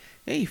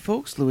Hey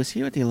folks, Lewis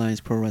here at the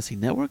Alliance Pro Wrestling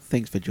Network.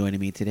 Thanks for joining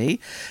me today.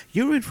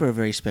 You're in for a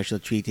very special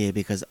treat today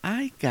because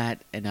I got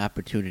an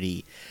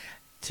opportunity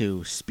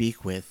to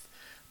speak with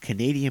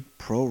Canadian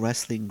pro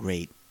wrestling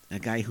great, a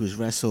guy who's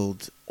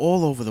wrestled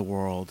all over the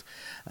world.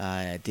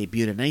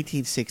 Debuted in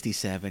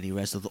 1967. He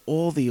wrestled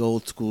all the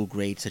old school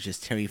greats such as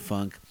Terry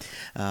Funk,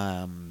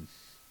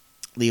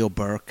 Leo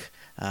Burke,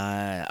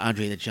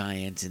 Andre the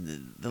Giant,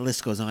 and the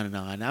list goes on and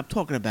on. I'm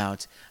talking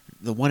about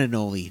the one and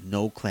only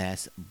No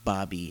Class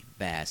Bobby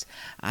Bass.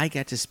 I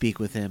got to speak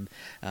with him.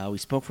 We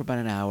spoke for about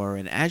an hour,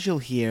 and as you'll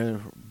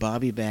hear,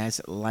 Bobby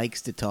Bass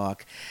likes to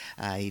talk.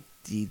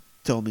 He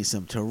told me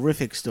some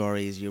terrific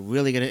stories. You're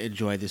really going to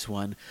enjoy this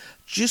one.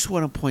 Just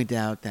want to point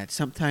out that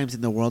sometimes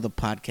in the world of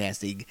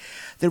podcasting,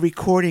 the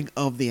recording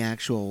of the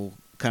actual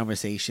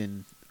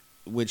conversation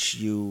which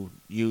you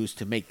use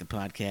to make the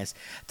podcast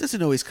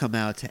doesn't always come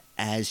out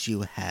as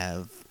you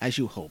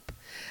hope.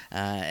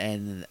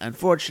 And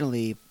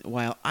unfortunately,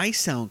 while I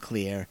sound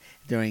clear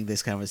during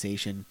this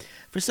conversation,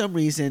 for some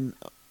reason,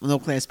 No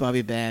Class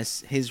Bobby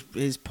Bass,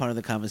 his part of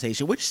the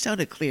conversation, which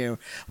sounded clear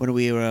when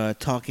we were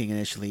talking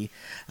initially,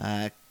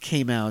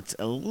 came out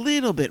a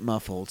little bit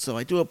muffled. So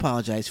I do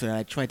apologize for that.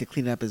 I tried to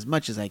clean it up as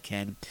much as I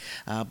can.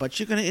 But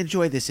you're going to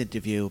enjoy this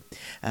interview.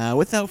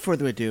 Without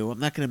further ado, I'm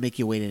not going to make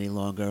you wait any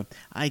longer.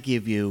 I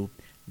give you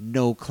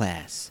No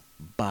Class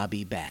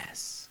Bobby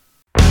Bass.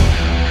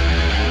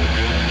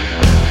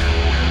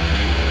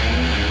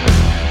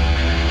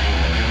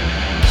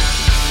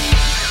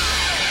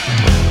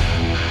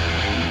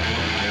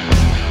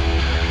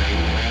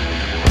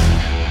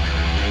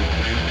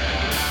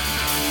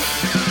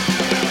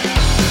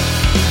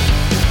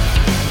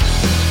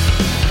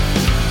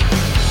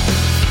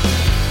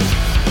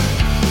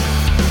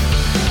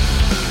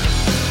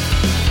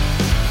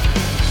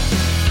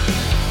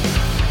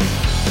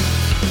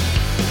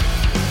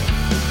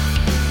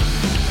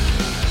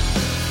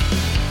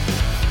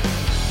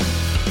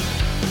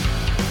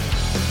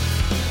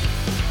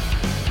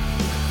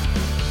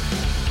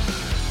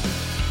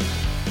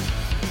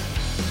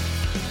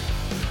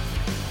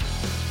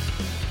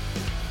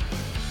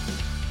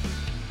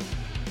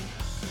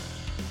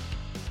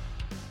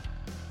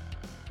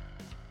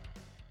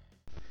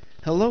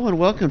 Hello and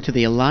welcome to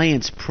the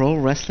Alliance Pro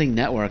Wrestling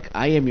Network.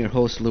 I am your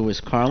host,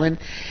 Lewis Carlin,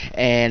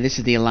 and this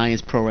is the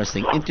Alliance Pro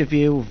Wrestling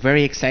interview.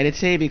 Very excited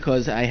today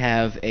because I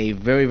have a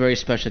very, very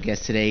special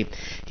guest today.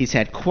 He's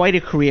had quite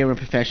a career in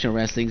professional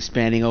wrestling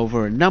spanning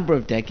over a number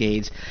of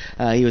decades.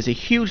 He was a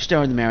huge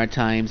star in the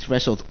Maritimes,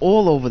 wrestled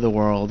all over the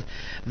world.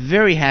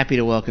 Very happy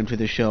to welcome to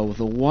the show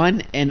the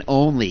one and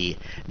only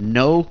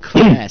No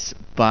Class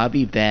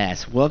Bobby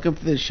Bass. Welcome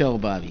to the show,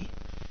 Bobby.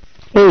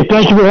 Hey,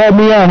 thank you for having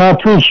me on. I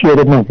appreciate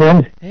it, my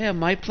friend. Yeah,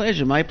 my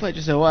pleasure, my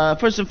pleasure. So,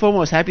 first and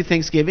foremost, happy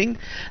Thanksgiving.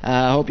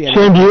 I hope you had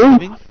Same to you.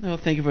 Thanksgiving. Oh,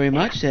 thank you very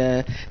much.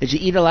 Did you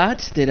eat a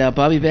lot? Did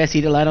Bobby Bass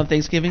eat a lot on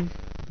Thanksgiving?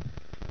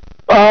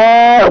 We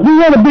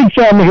had a big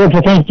family here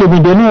for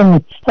Thanksgiving dinner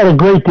and had a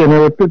great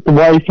dinner with the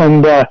wife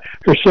and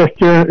her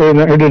sister and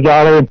her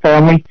daughter and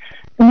family.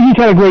 And we just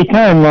had a great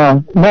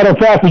time. Matter of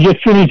fact, we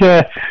just finished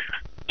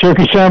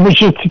turkey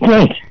sandwiches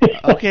tonight.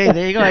 Okay,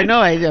 there you go. I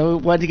know. I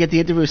wanted to get the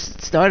interview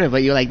started,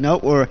 but you're like,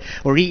 nope, we're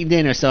eating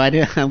dinner. So I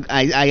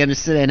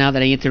understood that now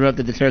that I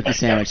interrupted the turkey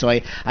sandwich. So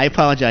I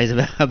apologize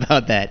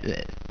about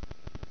that.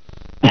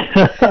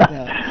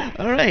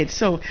 All right,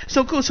 so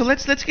cool. So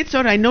let's get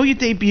started. I know you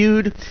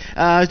debuted.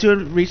 I was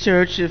doing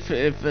research.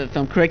 If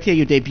I'm correct here,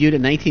 you debuted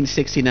in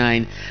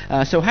 1969.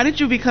 So how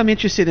did you become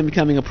interested in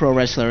becoming a pro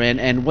wrestler,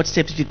 and what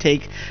steps did you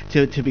take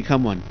to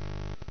become one?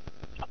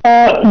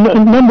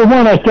 Number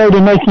one, I started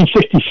in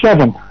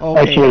 1967.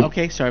 Actually.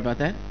 Okay. Sorry about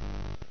that.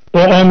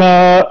 And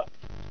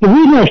the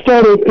reason I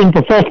started in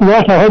professional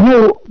wrestling, I had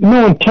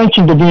no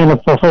intention to being a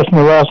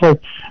professional wrestler.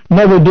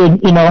 Never did,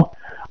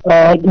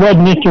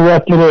 wasn't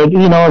interested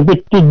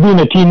in, being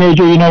a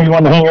teenager, you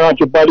want to hang around with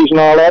your buddies and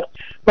all that.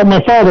 But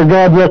my father,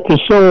 God rest his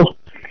soul,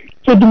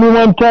 said to me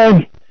one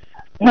time,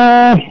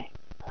 my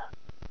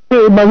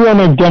real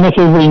name Dennis,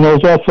 everybody knows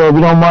that, so if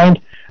you don't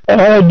mind.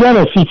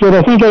 Dennis, he said,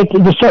 I think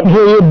there's something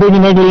here big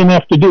and ugly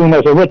enough to do. And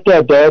I said, what's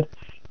that, Dad?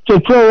 He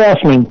said, pro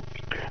wrestling.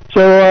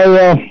 So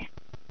I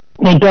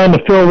went down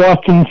to Phil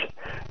Watson's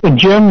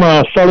gym,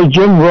 Sully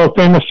Gym, world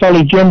famous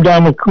Sully Gym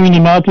down with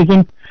Queenie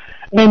Mountain.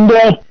 And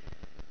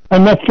I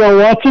met Phil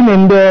Watson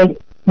and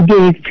we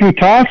did a few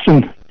talks,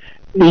 and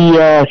he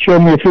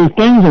showed me a few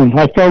things, and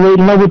I fell right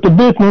in love with the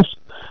business.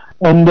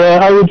 And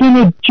I was in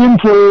the gym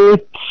for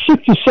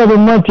 6 or 7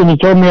 months, and he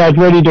told me I was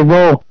ready to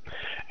go.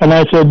 And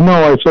I said,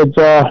 no. I said,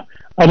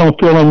 I don't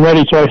feel I'm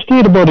ready. So I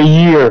stayed about a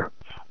year.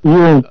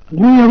 About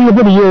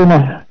a year and a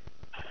half.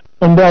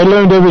 And I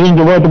learned everything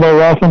there was about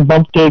wrestling,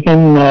 bump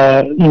taking,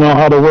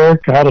 how to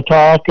work, how to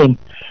talk, and,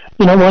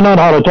 not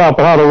how to talk,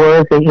 but how to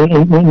work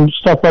and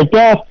stuff like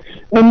that.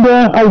 And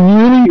I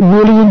really,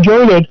 really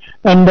enjoyed it.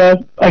 And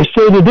I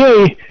say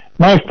today,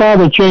 my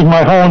father changed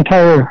my whole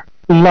entire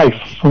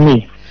life for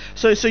me.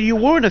 So you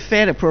weren't a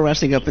fan of pro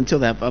wrestling up until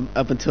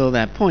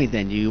that point.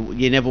 Then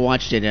you never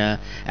watched it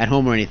at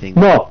home or anything.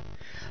 No,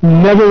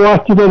 never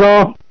watched it at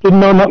all. Didn't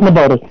know nothing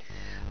about it.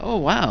 Oh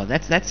wow,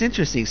 that's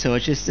interesting. So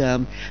it's just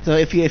so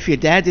if your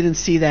dad didn't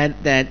see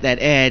that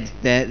ad,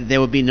 that there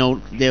would be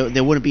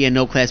there wouldn't be a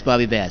no class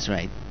Bobby Bass,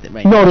 right?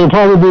 Right. No, there'd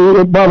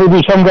probably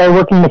be some guy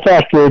working in the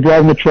factory or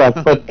driving the truck.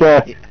 But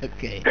Okay.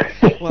 Okay.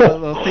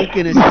 Well, thank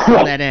goodness you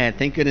saw that ad.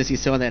 Thank goodness you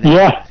saw that ad.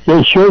 yeah,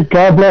 they sure.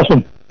 God bless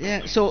him.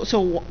 Yeah.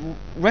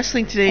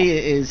 Wrestling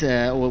today is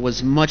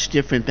was much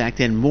different back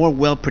then, more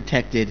well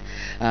protected.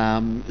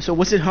 So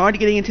was it hard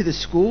getting into the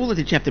school, or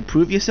did you have to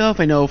prove yourself?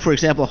 I know, for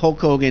example, Hulk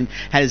Hogan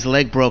had his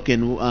leg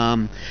broken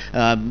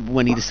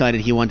when he decided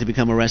he wanted to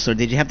become a wrestler.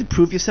 Did you have to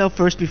prove yourself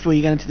first before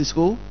you got into the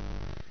school?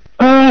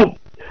 Uh,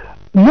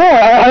 no,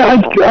 I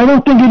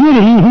don't think he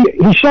did.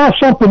 He saw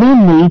something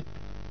in me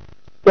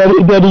that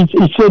he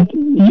said,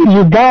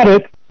 you got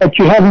it, but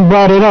you haven't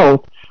brought it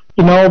out.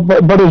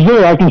 But it's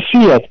there. I can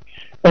see it.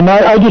 And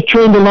I just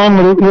trained along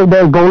with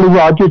the goalie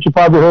Rogers. You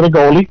probably heard of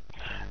goalie.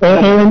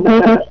 And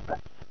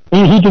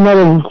he's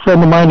another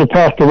friend of mine that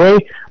passed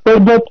away.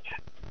 But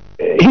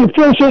he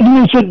first said to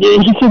me, he said,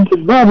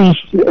 Robbie,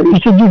 he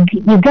said,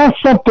 you got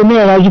something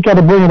there, and I just got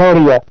to bring it out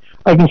of you.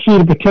 I can see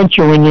the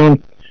potential in you.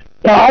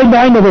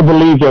 I never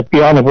believed it, to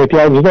be honest with you.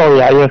 I was, oh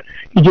yeah,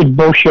 he just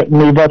bullshitting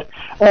me. But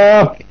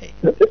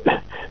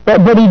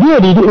he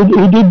did. He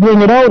did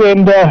bring it out,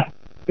 and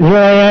here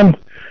I am,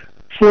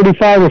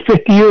 45 or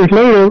 50 years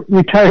later,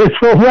 retired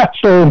pro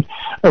wrestler. And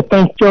I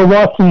thank Joe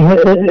Watson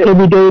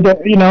every day that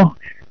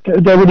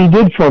what he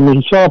did for me.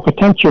 He saw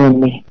potential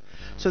in me.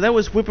 So that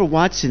was Whipper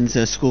Watson's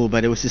school,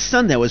 but it was his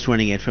son that was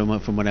running it from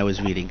what I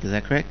was reading. Is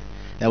that correct?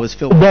 That was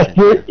Phil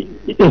Watson.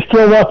 It's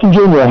Phil Watson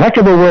Jr. A heck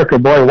of a worker,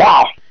 boy.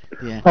 Wow.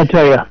 Yeah. I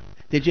tell you.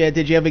 Did you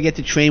ever get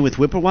to train with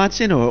Whipper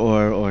Watson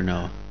or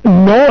no?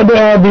 No,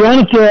 to be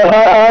honest,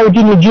 I was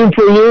in the gym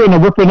for a year, and the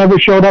Whipper never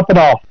showed up at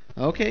all.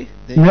 Okay.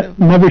 There you go.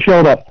 Never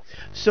showed up.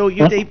 So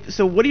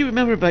so what do you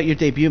remember about your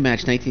debut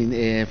match back in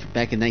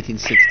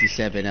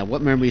 1967?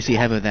 What memories do you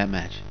have of that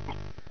match?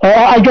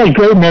 I got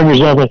great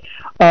memories of it.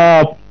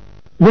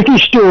 Ricky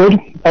Stewart,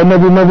 I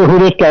never remember who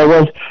this guy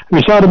was.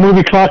 We saw the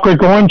movie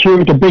Clockwork Orange. He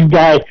was the big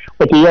guy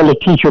with the yellow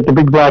t-shirt, the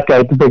big black guy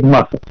with the big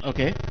muscle.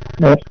 Okay.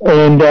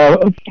 And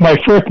my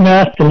first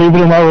match, believe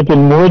it or not, was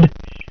in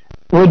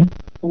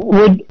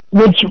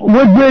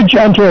Woodbridge,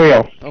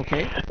 Ontario.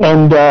 Okay.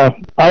 And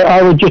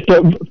I was just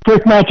the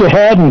first match I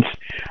had, and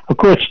of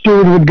course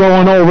Stewart was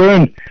going over,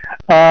 and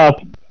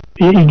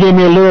he gave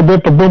me a little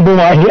bit, but boom, boom.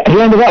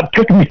 He ended up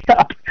picking me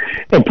up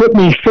and put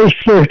me face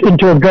first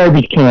into a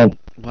garbage can.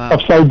 Wow.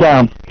 Upside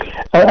down.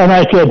 And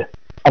I said,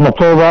 I'm a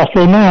pro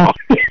wrestler now.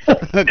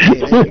 Okay,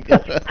 there you go.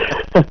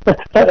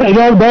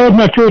 That was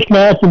my first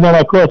match, and then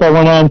of course I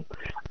went on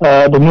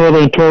the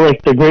Northern Tour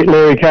with the great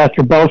Larry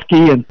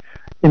Kastrobelski, and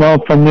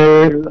from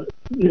there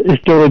it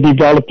still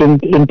developed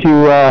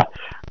into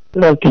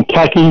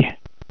Kentucky.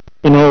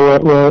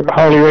 Where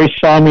Harley Race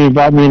saw me,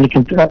 brought me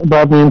into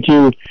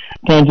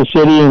Kansas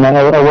City, and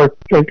I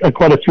worked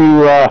quite a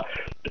few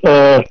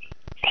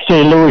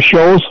St. Louis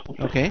shows.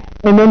 Okay.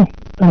 And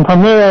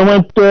from there I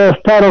went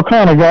Pat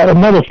O'Connor, got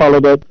another fellow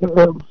that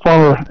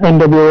former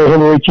NWA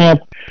heavyweight champ.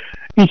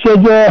 He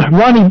said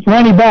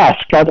Ronnie Bass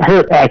got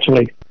hurt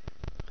actually.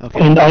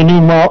 Okay. And I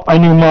knew Ma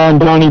and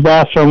Donnie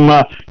Bass from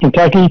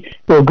Kentucky.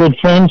 They were good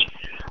friends,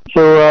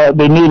 so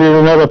they needed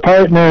another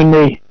partner, and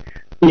they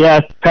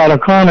asked Pat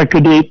O'Connor,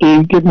 could they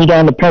get me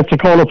down to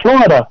Pensacola,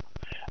 Florida?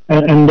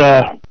 And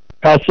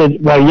Pat said,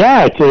 well,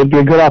 yeah, it'd be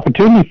a good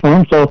opportunity for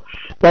him. So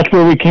that's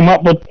where we came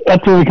up with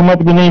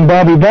the name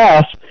Bobby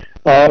Bass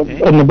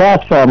in the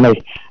Bass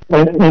family.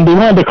 And they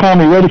wanted to call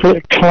me, ready for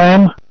it,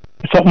 Clem,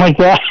 something like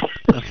that.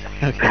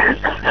 Okay.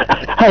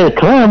 Hey,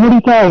 Clem, what are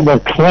you talking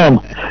about,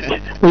 Clem?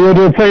 They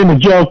were playing a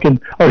joke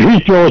or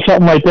Heathrow or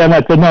something like that, and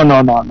I said, no.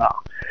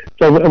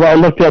 So I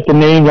looked at the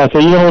names, I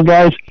said,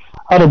 guys,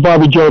 how did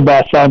Bobby Joe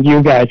Bass sound to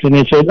you guys? And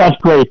they said, that's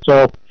great.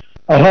 So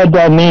I had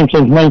that name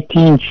since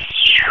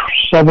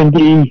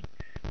 1970,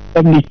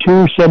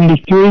 72,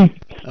 73.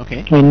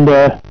 Okay. And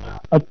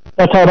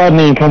that's how that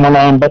name came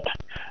along. But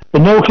the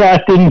no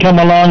class didn't come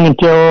along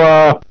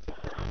until,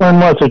 when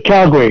was it,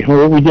 Calgary,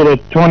 where we did a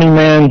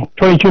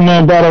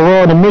 22-man battle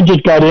royal. The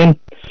midget got in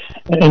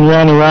and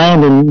ran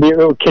around, and they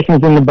were kicking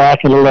us in the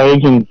back of the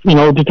legs, and,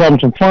 just having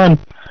some fun.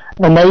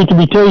 And I used to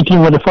be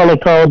team with a fellow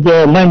called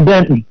Len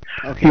Denton.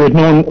 Okay. He was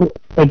known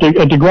at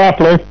the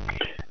grappler.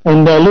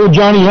 And little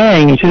Johnny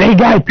Yang, he said, hey,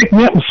 guys, pick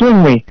me up and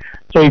swing me.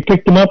 So he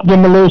picked him up, gave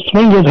him a little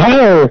swing, he goes,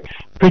 higher.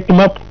 Picked him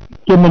up,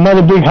 gave him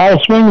another big high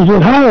swing, he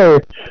goes,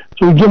 higher.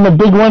 So we gave him a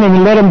big one, and we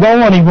let him go,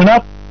 and he went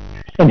up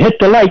and hit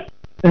the light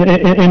in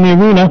the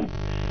arena.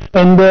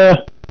 And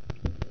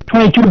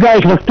 22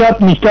 guys looked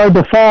up, and he started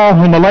to fall,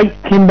 and the light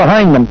came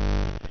behind him.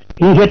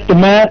 He hit the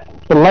mat,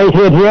 the light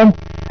hit him,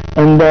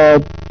 and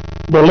the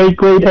late,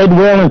 great Ed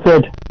Whalen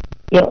said,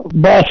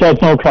 Bass has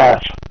no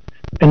class.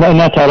 And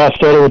that's how that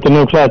started with the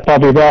no class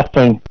Bobby Bass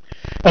thing.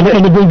 And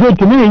it's been good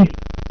to me.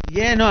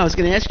 Yeah, no, I was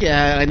going to ask you,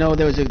 I know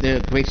there was a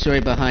great story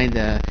behind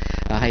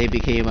how you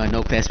became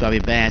no class Bobby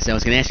Bass. I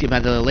was going to ask you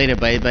about it a little later,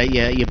 but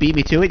you beat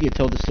me to it. You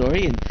told the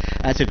story, and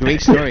that's a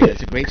great story.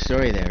 That's a great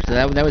story there. So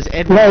that was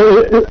Ed.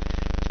 Well,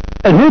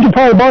 And here's the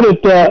part about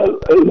it.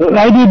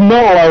 I didn't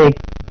know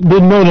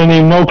the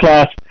name No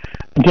Class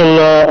until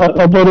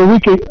about a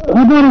week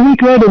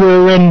later. We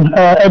were in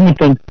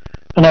Edmonton,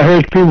 and I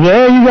heard people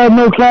say, "Hey, you got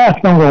No Class."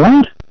 And I'm going,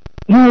 "What?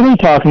 What are they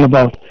talking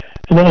about?"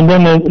 And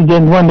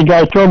then one of the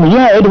guys told me,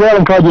 "Yeah, Ed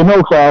Whalen called you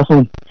No Class."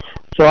 And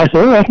so I said,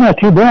 "Oh, that's not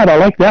too bad. I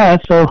like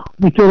that." So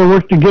we sort of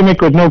worked the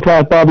gimmick with No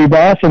Class Bobby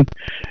Bass, and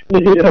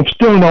I'm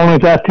still known as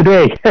that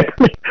today,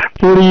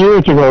 40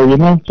 years ago, you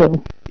know.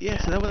 So Yeah,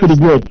 so that was pretty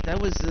good.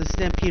 That was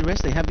Stampede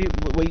Wrestling. Did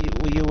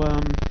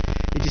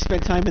you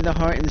spend time in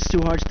the Stu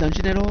Hart's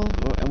dungeon at all,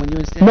 or when you were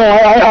in Stampede? No,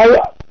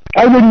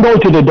 I wouldn't go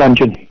to the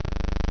dungeon.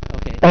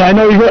 Okay. And I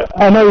know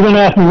you're going to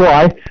ask me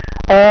why.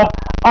 I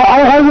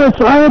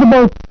had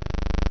about,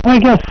 I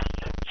guess,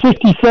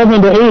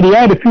 67 to 80.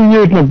 I had a few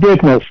years in the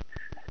business,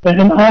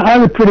 and I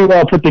was pretty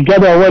well put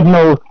together. I wasn't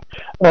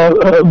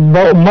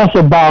no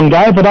muscle-bound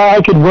guy, but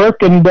I could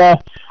work, and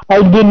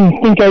I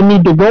didn't think I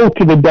need to go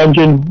to the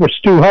dungeon with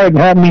Stu Hart and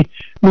have me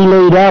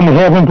lay down and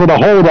have him put a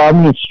hold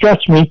on me and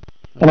stretch me.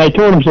 And I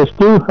told him, "said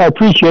Stu, I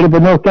appreciate it,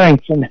 but no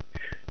thanks." And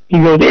he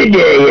goes,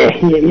 "Yeah,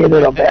 you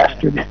little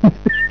bastard."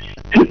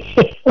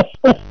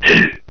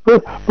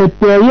 but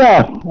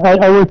yeah,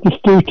 I worked the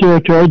Stu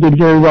territory. I did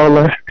very well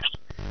there.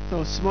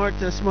 So smart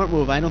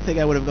move. I don't think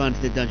I would have gone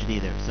to the dungeon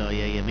either. So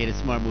yeah, you made a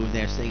smart move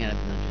there, staying out of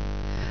the dungeon.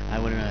 I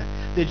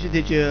wouldn't.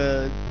 Did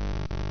you?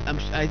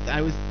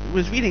 I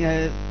was reading.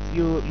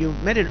 You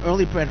met an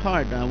early Bret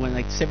Hart when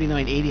like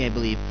 79, 80, I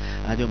believe.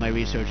 Doing my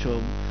research. So,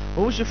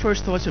 what was your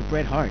first thoughts of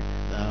Bret Hart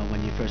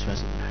when you first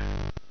wrestled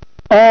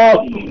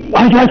him?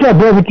 I thought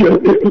Bret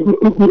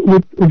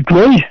was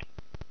great.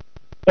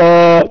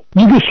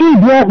 You can see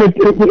Bret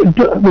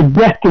was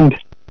destined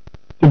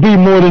to be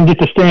more than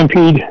just a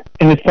Stampede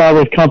in his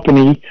father's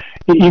company.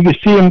 You could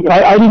see him.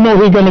 I didn't know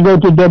he was going to go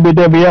to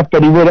WWF,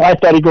 but he would. I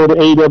thought he'd go to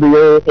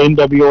AWA,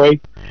 NWA.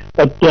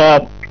 But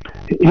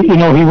he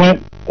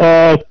went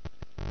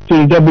to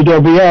the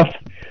WWF,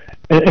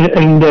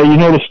 and you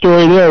know the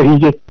story there. He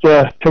just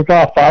took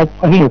off. I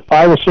think he was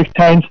 5 or 6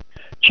 times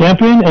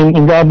champion,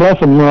 and God bless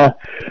him.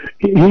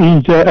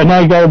 He's and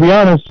I got to be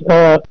honest.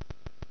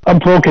 I'm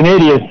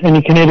pro-Canadian,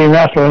 any Canadian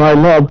wrestler, and I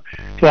love.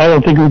 So I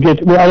don't think we get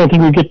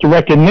the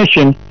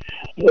recognition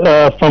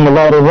from a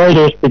lot of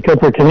writers because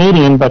we're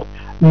Canadian. But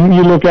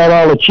you look at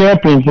all the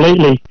champions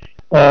lately: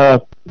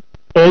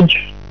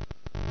 Edge,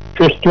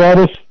 Trish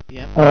Stratus,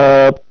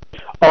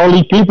 all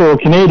these people are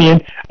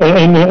Canadian,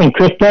 and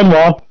Chris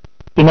Benoit.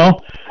 You know,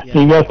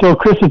 you got to throw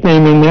Chris's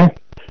name in there,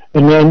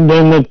 and then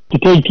the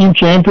tag team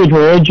champions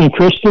were Edge and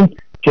Christian,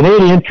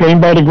 Canadian,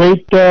 trained by the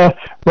great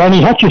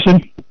Ronnie Hutchison.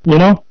 You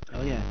know.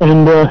 Oh, yeah.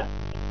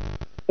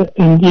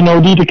 And you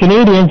know, these are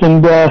Canadians,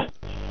 and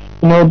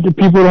you know, the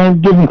people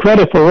don't give them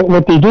credit for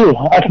what they do.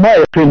 That's my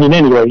opinion,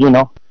 anyway. You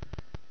know.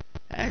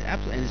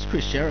 Absolutely, and it's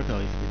Chris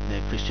Jericho.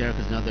 Chris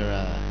Jericho's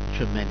another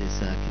tremendous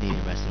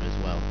Canadian wrestler as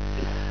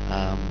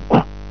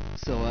well.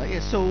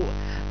 So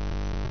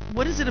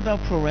what is it about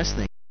pro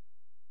wrestling?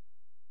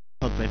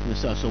 Right from the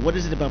start. So, what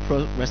is it about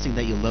pro wrestling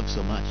that you love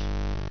so much?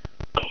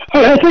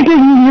 I think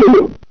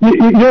you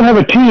don't have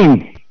a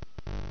team.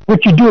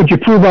 What you do is you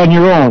prove on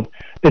your own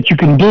that you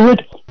can do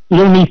it. You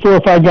don't need 4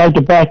 or 5 guys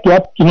to back you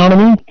up. You know what I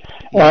mean?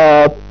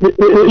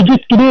 You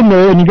just get in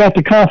there and you got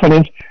the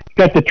confidence, you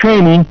got the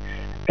training,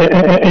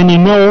 and you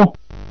know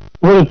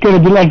what it's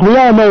going to be like. We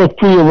all know it's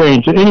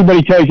prearranged. If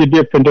anybody tells you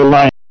different, they're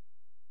lying.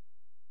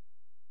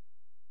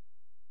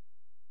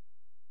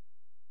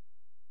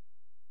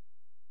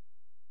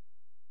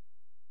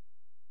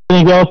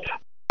 Else.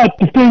 But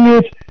the thing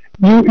is,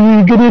 you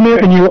get in there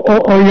and you're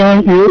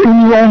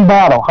in your own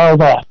battle. How's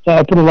that?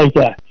 Put it like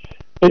that.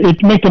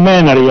 It makes a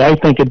man out of you. I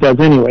think it does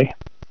anyway.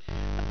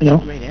 You know?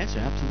 Great answer,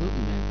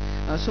 absolutely,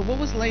 man. So what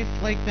was life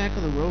like back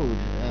on the road?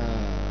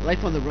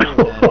 Life on the road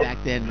back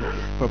then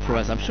for pro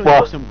wrestling. I'm sure you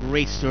have some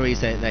great stories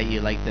that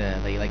you like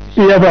to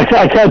share. Yeah, but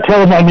I can't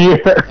tell them on the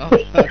air. Oh,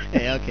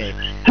 okay.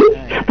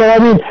 Right.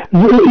 But I mean,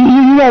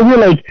 you know,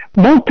 realize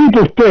most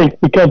people think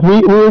because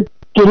we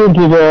get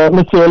into the,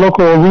 let's say, a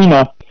local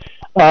arena,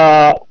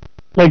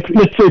 like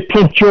let's say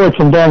Prince George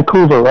from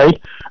Vancouver,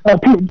 right?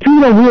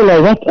 People don't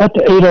realize that's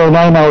an 8 or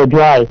 9 hour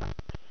drive,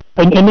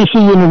 and they see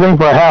you in the ring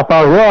for a half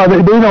hour. Well,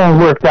 they don't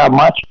work that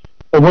much.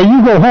 But when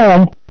you go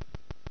home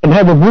and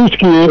have a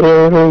brewski,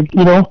 or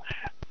you know,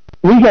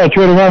 we got to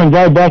turn around and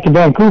drive back to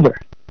Vancouver.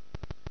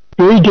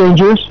 Very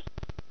dangerous,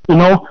 you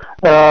know.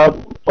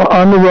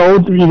 On the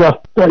road, you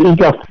got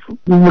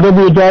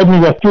whatever you're driving,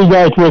 you got 3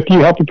 guys with you,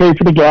 help you pay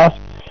for the gas,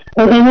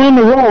 and we're on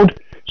the road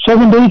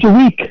 7 days a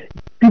week.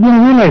 People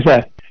don't realize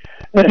that.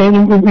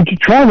 And we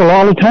travel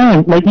all the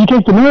time. Like you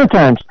take the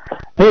Maritimes,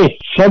 hey,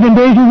 7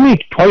 days a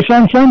week, twice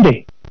on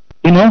Sunday.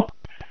 You know,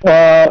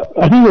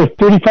 I think it was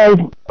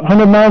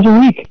 3,500 miles a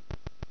week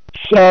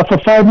for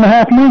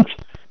 5.5 months.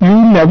 You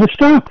never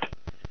stopped.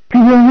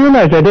 People don't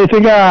realize that. They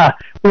think,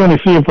 we're going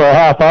to see him for a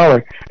half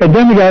hour, and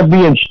then we got to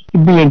be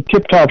in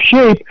tip-top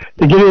shape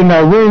to get in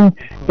our ring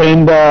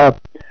and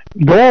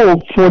go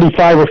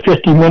 45 or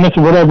 50 minutes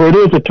or whatever it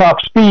is at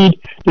top speed.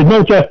 There's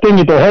no such thing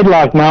as a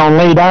headlock now and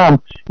lay down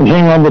and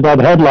hang on to that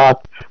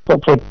headlock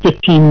for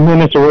 15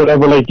 minutes or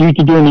whatever, like you used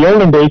to do in the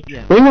olden days.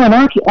 Yeah. They want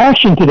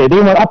action today. They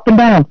want up and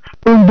down,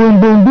 boom, boom,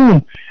 boom,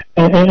 boom.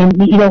 And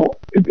you know,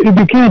 if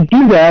you can't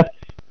do that,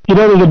 get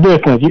out of the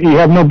business. You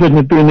have no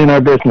business being in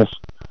our business.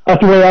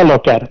 That's the way I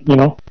look at it, you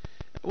know.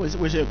 Was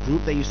there a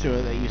group that used to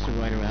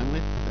ride around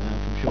with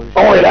from show to show?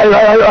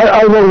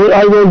 Oh,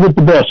 I rode with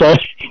the best.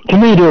 To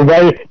me, they're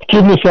right.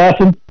 Kid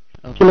Assassin,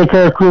 Okay. Killer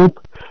Car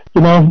Group,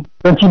 you know,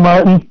 Benji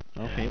Martin,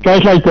 Okay.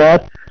 guys like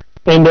that.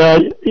 And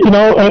you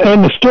know,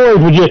 and the stories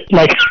were just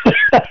like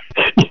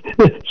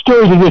the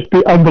stories were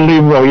just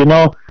unbelievable. You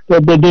know,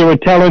 that they were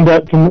telling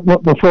that from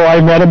before I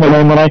met them, and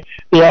then when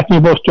they asked me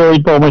about stories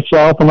about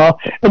myself and all.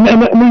 And I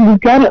mean, we've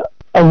got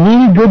a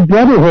really good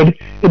brotherhood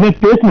in this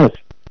business.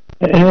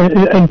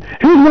 And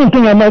here's one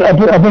thing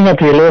I'll bring up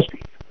to your list.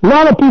 A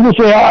lot of people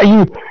say,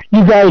 "Oh,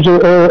 you guys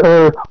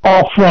are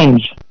all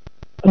friends,"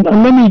 and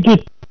let me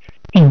just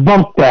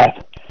debunk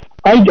that.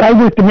 I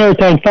worked the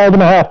Maritime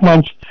 5.5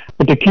 months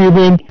with the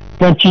Cuban,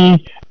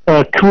 Bunchy,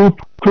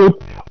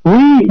 Croup.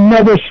 We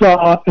never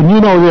saw, and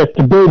you know this,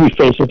 the baby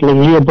faces, like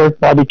Leo Burke,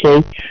 Bobby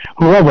Kay,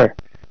 whoever.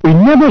 We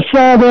never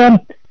saw them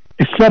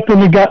except when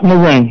we got in the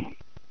ring.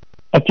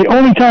 That's the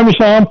only time we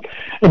saw them.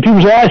 And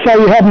people say, I saw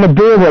you having a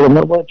beer with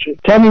them.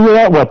 Tell me where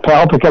that was,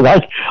 pal, because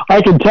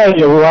I can tell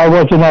you where I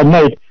was in that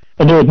night,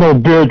 and there was no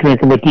beer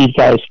drinking with these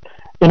guys.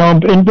 You know,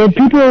 and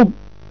people,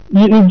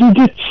 you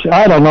just,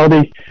 I don't know,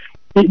 they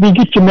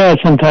get you mad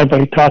sometimes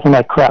by talking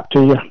that crap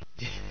to you.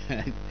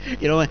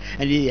 You know,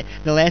 and the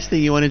last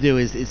thing you want to do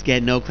is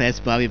get No Class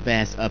Bobby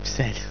Bass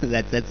upset.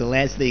 That's the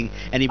last thing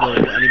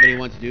anybody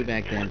wanted to do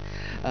back then.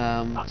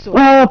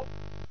 Well,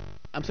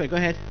 I'm sorry. Go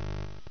ahead.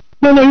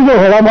 No, you go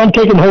ahead. I'm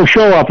taking the whole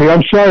show up here.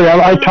 I'm sorry.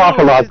 I talk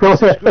a lot. Go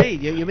This ahead. is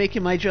great. You're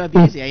making my job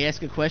easy. I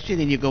ask a question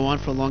and you go on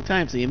for a long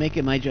time, so you're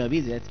making my job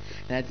easy.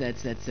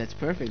 That's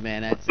perfect,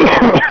 man.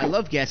 I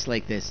love guests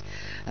like this.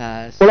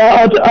 Well,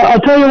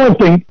 I'll tell you one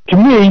thing. To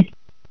me,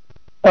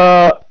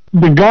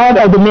 the god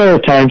of the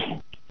Maritimes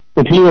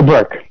was Leo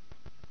Burke.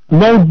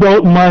 No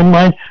doubt in my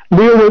mind,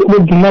 Leo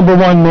was the number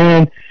one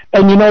man.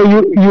 And you know,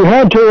 you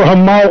had to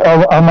admire,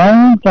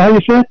 how you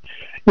say it?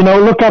 You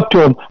know, look up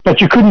to him, but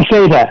you couldn't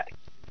say that.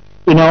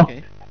 You know,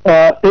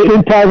 Okay.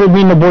 In private,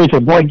 me and the boys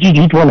said, "Boy, geez,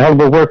 he's one hell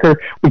of a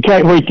worker. We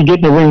can't wait to get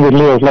in the ring with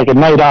Leo. It's like a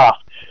night off."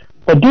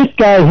 But this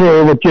guy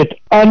here was just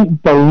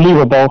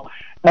unbelievable,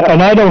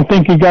 and I don't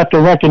think he got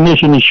the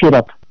recognition he should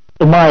have,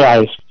 in my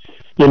eyes.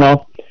 You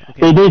know,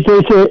 Okay. they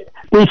say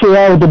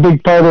I was the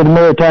big part of the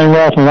Maritime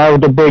Wrestling. I was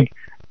the big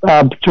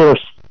sort of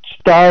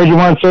stars, you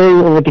want to say,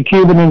 with the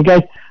Cuban and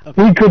guys.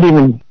 Okay. We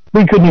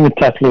couldn't even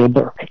touch Leo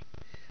Burke.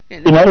 Yeah,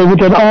 You know, it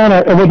was an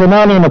honor. It was an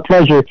honor and a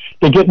pleasure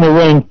to get in the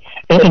ring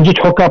and just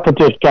hook up with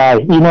this guy.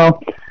 You know,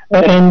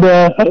 and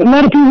a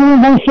lot of people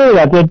don't say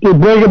that. They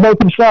brag about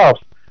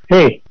themselves.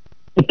 Hey,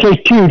 it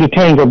takes two to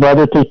tango,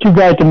 brother. It takes two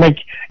guys to make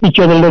each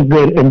other look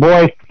good. And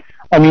boy,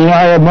 I mean,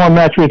 I had more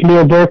matches with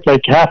Leo Burke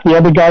like half the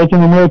other guys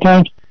in the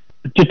Maritimes.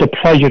 It's just a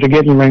pleasure to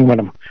get in the ring with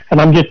him.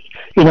 And I'm just,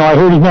 you know, I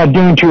heard he's not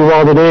doing too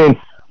well today, and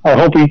I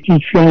hope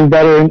he's feeling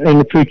better in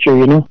the future.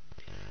 You know.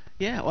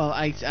 Yeah, well,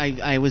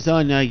 I was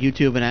on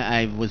YouTube and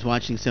I was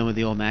watching some of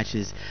the old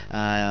matches,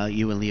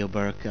 you and Leo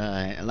Burke,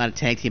 a lot of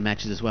tag team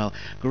matches as well.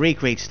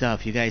 Great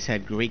stuff. You guys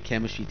had great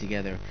chemistry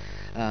together.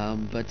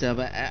 But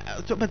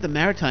talk about the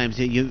Maritimes.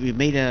 You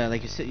made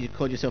like you said, you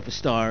called yourself a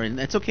star, and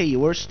that's okay. You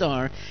were a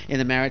star in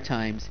the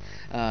Maritimes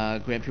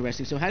Grand Prix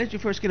Wrestling. So how did you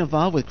first get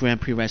involved with Grand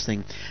Prix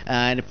Wrestling?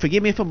 And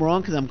forgive me if I'm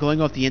wrong because I'm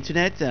going off the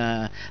internet.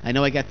 I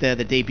know I got the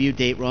debut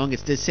date wrong.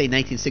 It does say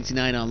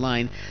 1969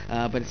 online,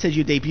 but it says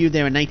you debuted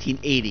there in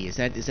 1980. Is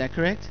that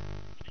correct?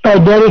 Oh,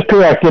 that is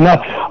correct. And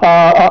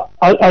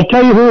I'll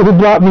tell you who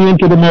brought me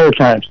into the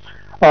Maritimes.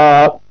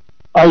 I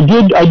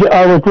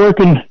was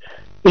working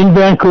in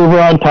Vancouver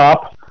on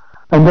top,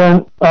 and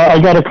then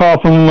I got a call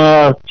from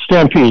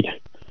Stampede,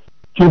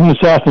 Cuban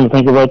Assassin, I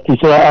think of it. He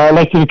said, I'd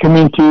like you to come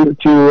into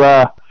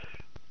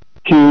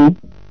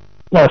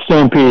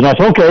Stampede. And I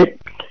said, okay.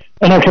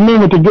 And I come in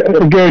with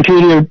the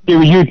guarantee they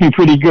would use me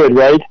pretty good,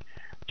 right?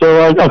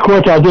 So, of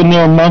course, I was in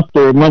there a month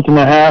or a month and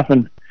a half,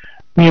 and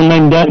me and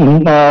Lynn Denton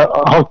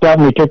hooked up,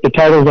 and we took the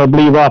titles, I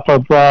believe, off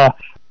of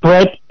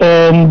Brett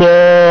and,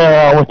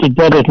 what's his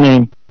brother's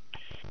name?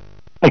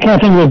 I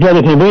can't think of his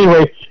brother's name, but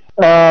anyway,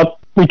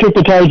 we took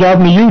the titles off,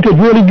 and the youth was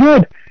really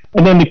good.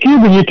 And then the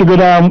Cuban used to go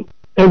down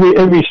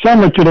every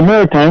summer to the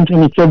Maritimes,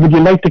 and he said, would you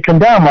like to come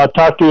down? I'll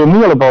talk to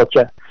Emil about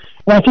you.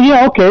 And I said,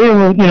 yeah, okay,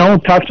 and we'll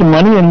talk some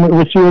money, and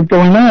we'll see what's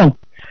going on.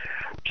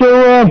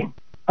 So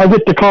I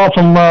get the call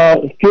from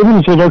Cuban.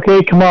 He said,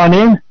 okay, come on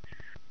in.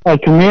 I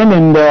come in,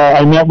 and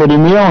I met with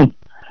Emil, and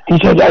he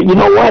said, you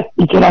know what?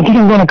 He said, I think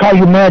I'm going to call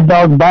you Mad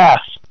Dog Bass.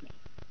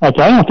 I said,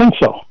 I don't think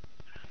so.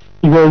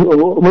 He goes,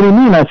 what do you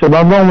mean? I said,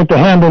 I'm going with the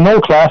Handle No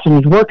Class, and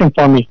it's working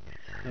for me.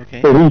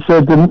 Okay. So he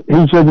said to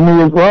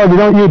me, well, you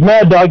don't use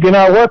Mad Dog, you're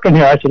not working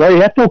here. I said, hey,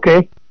 that's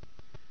okay.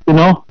 You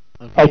know?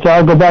 Okay. I said,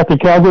 I'll go back to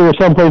Calgary or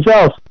someplace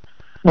else.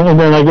 And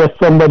then I guess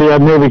somebody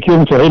at Navy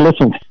Cuban said, hey,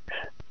 listen,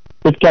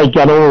 this guy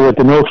got over with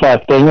the No Class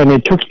thing, and he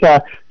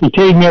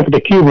taken me up with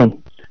the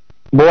Cuban.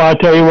 Boy, I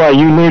tell you what,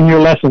 you learn your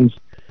lessons.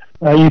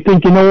 You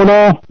think you know it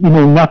all? You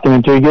know nothing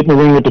until you get in the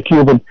ring with the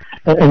Cuban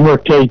and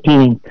work tag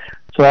team.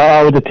 So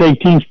I was a tag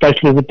team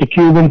specialist with the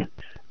Cuban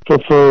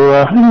for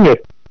I think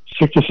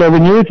 6 or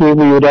 7 years. We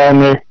were down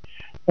there,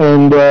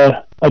 and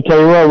I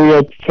tell you what, we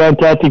had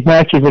fantastic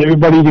matches with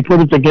everybody we put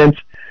us against,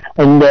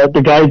 and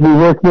the guys we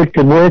worked with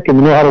could work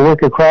and know how to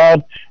work a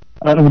crowd.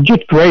 It was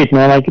just great,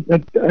 man. I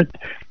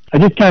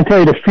just can't tell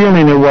you the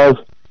feeling it was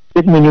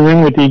sitting in the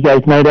ring with these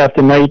guys night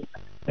after night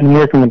and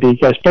working with these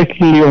guys,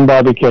 especially you and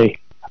Bobby Kay.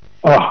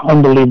 Oh,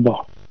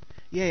 unbelievable.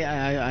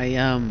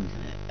 Yeah,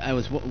 I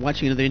was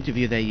watching another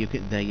interview that you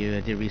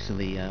did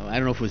recently. I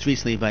don't know if it was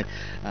recently, but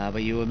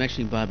you were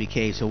mentioning Bobby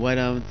Kay. So what?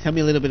 Tell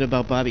me a little bit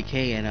about Bobby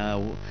Kay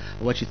and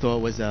what you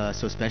thought was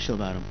so special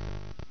about him.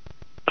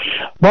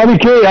 Bobby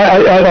Kay,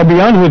 I'll be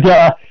honest with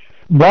you.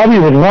 Bobby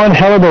was one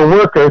hell of a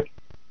worker.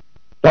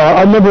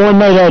 I remember one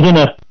night I was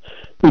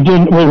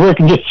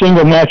working just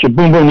single match at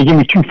Boom Boom. They gave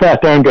me 2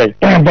 fast arm drags.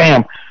 Bam,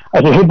 bam.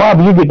 I said, hey,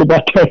 Bobby, you get the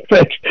back tag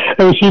fix.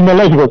 I was seeing my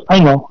legs. He goes, I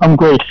know, I'm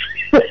great.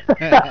 But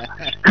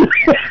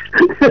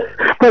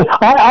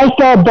I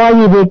thought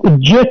Bobby was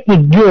just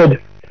as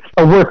good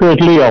a worker as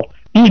Leo.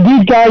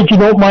 These guys you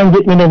don't mind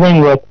getting in the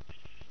ring with.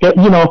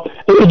 You know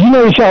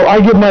yourself,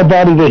 I give my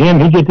body to him,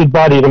 he gets his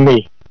body to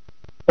me.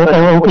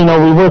 And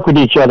we work with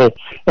each other.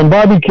 And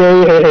Bobby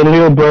Kay and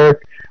Leo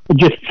Burke were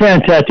just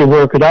fantastic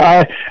workers.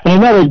 And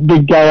another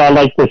big guy I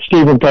like was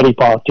Stephen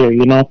Pettypaw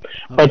too, Okay.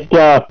 But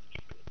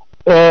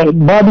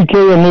Bobby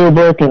Kay and Leo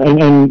Burke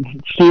and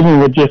Stephen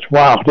were just,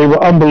 wow, they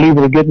were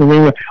unbelievable to get in the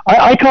ring with.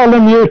 I call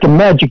them years the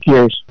magic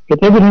years,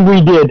 because everything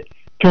we did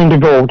turned to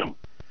gold.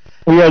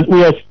 We had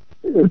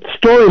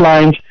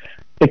storylines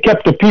that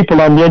kept the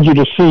people on the edge of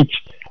the seats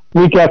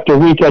week after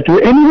week after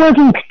week. And it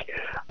wasn't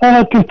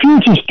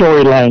confusing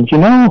storylines,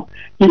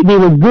 They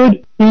were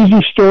good, easy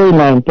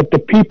storylines, but the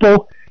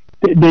people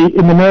they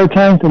in the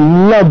Maritimes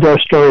loved our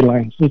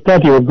storylines. They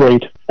thought they were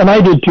great. And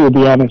I did too, to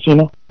be honest,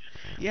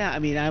 Yeah, I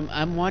mean,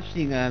 I'm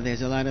watching.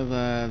 There's a lot of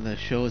the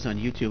shows on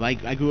YouTube. I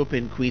grew up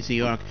in Queens, New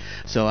York,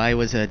 so I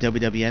was a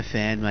WWF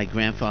fan. My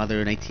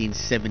grandfather, in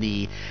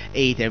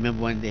 1978, I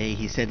remember one day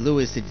he said,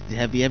 "Louis,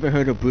 have you ever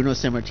heard of Bruno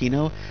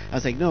Sammartino?" I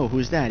was like, "No,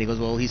 who's that?" He goes,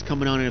 "Well, he's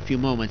coming on in a few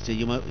moments. So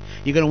you're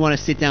gonna want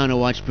to sit down and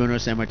watch Bruno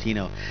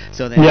Sammartino."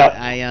 So then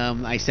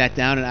I sat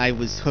down and I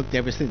was hooked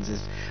ever since.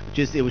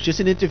 It was just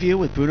an interview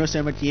with Bruno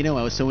Sammartino.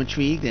 I was so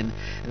intrigued, and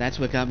that's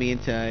what got me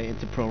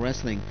into pro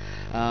wrestling.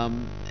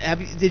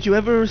 Did you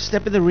ever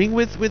step in the ring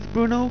with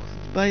Bruno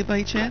by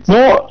chance?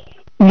 No,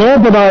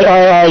 but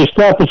I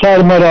stopped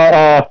beside him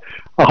at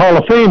a Hall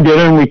of Fame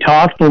dinner and we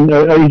talked. And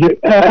he's an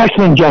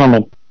excellent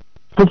gentleman,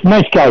 super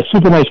nice guy.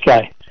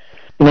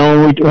 We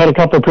had a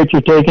couple of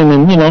pictures taken,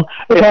 and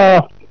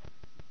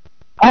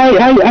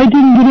I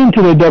didn't get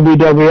into the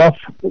WWF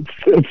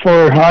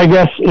for I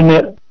guess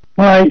when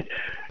I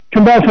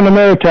come back from the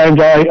Maritimes,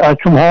 I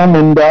come home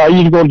and I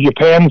used to go to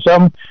Japan and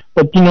something.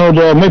 But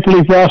the Maple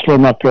Leaf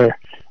Wrestling up there.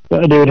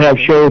 They would have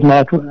shows, and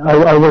I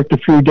worked a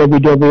few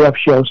WWF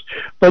shows.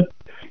 But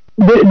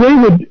they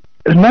would,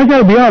 and I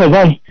gotta be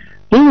honest,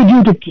 they would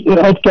use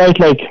us guys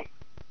like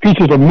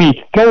pieces of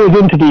meat. Throw us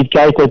into these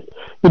guys that,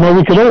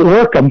 we could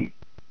outwork them,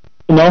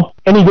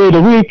 any day of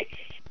the week.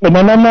 And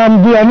I'm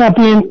not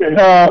being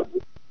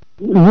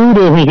rude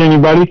or with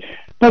anybody,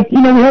 but,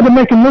 we had to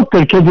make them look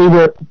good because they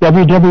were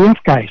WWF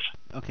guys.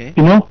 Okay.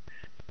 And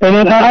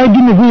then I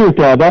didn't agree with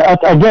that.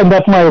 Again,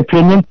 that's my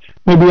opinion.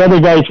 Maybe other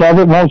guys have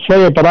it, won't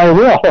say it, but I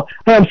will.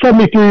 I'm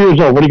 73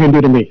 years old. What are you going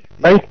to do to me,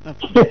 right?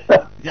 Okay.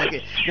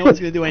 No one's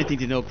going to do anything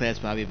to No Class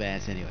Bobby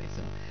Bass anyway.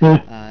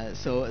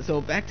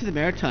 So back to the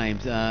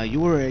Maritimes.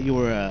 You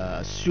were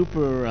a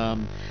super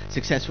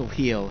successful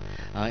heel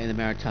in the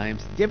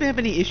Maritimes. Did you ever have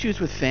any issues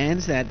with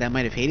fans that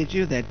might have hated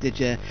you? Did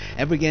you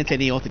ever get into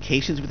any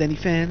altercations with any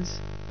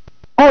fans?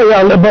 Oh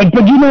yeah, but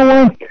you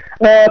know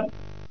what?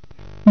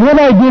 What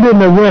I did in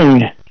the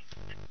ring,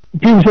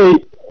 people say,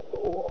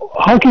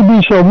 how can you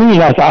be so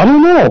mean? I said, I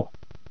don't know.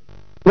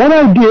 What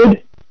I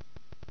did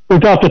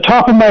was off the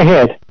top of my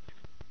head.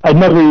 I'd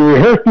never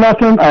rehearsed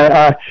nothing.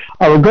 I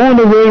would go in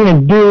the ring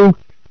and do,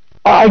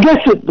 I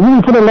guess let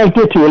me put it like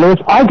this to you, Louis.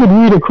 I could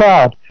read a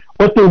crowd,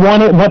 what they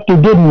wanted and what they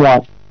didn't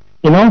want,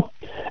 And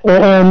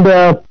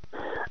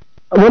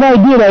what I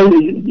did,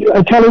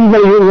 I tell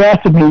everybody who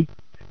asked me,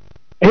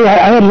 hey,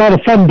 I had a lot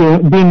of fun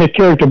being the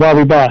character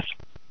Bobby Bass.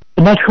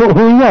 And that's who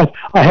he was.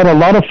 I had a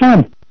lot of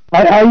fun.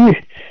 To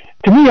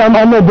me,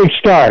 I'm no big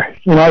star.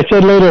 I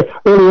said earlier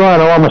on,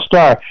 oh, I'm a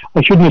star.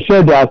 I shouldn't have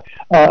said that.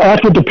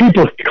 That's what the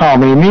people call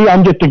me. Me,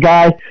 I'm just a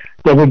guy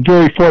that was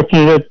very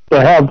fortunate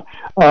to have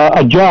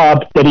a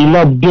job that he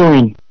loved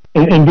doing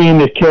and being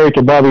this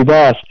character, Bobby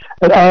Bass.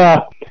 And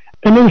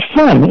it was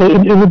fun.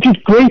 It was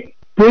just great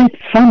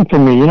fun for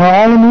me.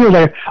 All in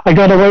years, I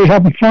got away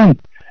having fun.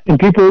 And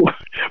people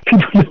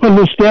don't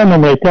understand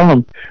them when I tell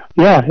them.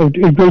 Yeah, it was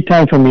a great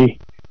time for me.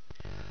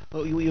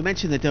 Well, you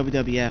mentioned the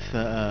WWF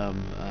a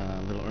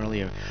little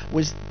earlier.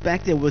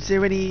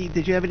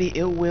 Did you have any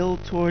ill will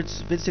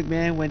towards Vince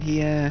McMahon when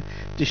he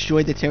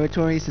destroyed the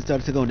territories and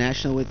started to go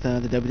national with the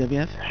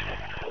WWF?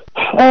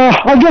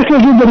 I guess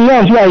like everybody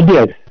else, yeah, I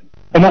did.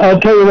 And I'll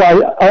tell you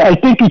why. I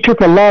think he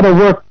took a lot of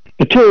work,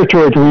 the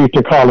territories we used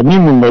to call them. You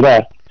remember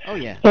that? Oh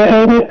yeah.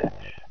 And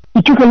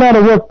he took a lot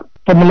of work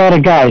from a lot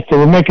of guys that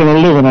were making a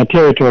living on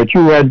territories.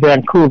 You had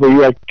Vancouver,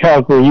 you had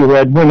Calgary, you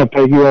had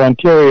Winnipeg, you had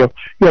Ontario,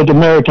 you had the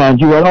Maritimes,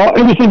 you had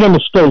everything in the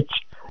States.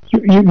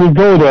 You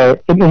go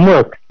there and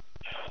work.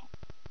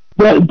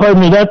 Pardon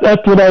me.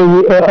 That's what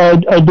I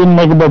didn't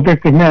like about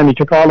Victor McMahon. He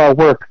took all our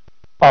work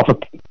off of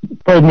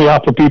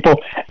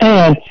people,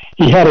 and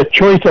he had a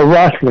choice of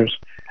wrestlers.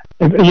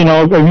 If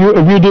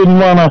you didn't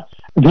wanna,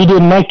 if you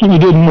didn't like it, you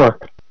didn't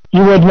work.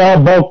 You wasn't all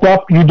bulked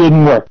up, you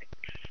didn't work.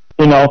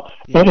 Yeah.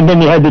 And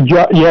then you had the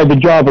job. You had the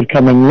job would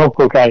come in,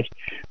 local guys.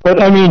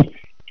 But I mean,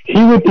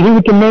 he was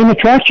the main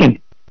attraction,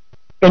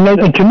 and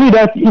to me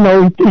that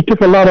he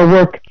took a lot of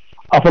work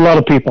off a lot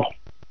of people.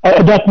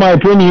 That's my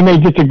opinion. You may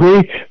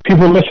disagree.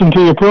 People listen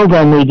to your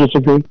program may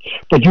disagree,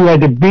 but you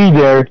had to be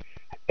there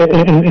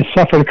and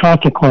suffer the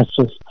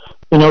consequences.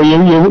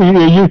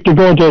 You used to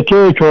go into a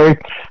territory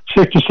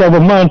 6 or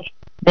 7 months,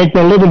 make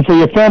a living for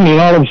your family,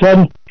 and all of a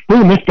sudden,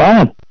 boom, it's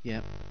gone.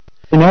 Yeah.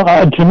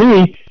 To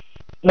me,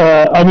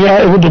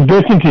 it was a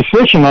business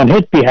decision on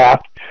his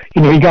behalf.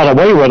 He got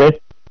away with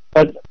it,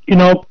 but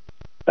look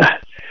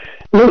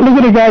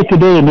at the guy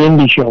today in the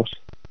indie shows.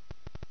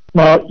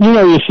 Well, you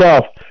know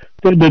yourself,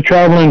 they're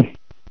traveling,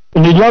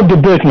 and they love the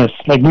business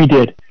like we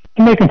did.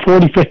 They're making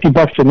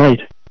 $40-$50 a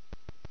night.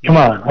 Come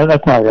on,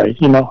 that's not right.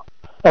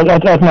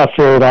 That's not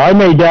fair at all. I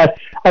made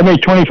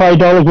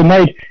 $25 a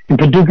night in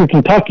Paducah,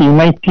 Kentucky, in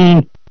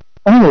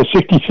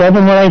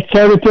 1967 when I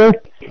started there.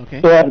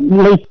 Okay.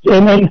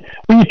 And then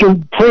we used to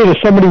pray that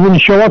somebody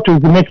wouldn't show up to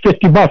make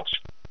 $50.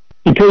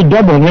 He paid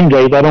double in them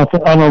days. I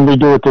don't really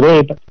do it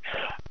today, but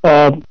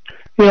I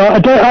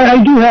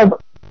do have a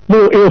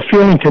little ill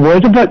feeling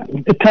towards it. But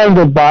the time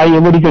goes by,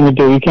 and what are you going to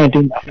do? You can't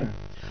do nothing.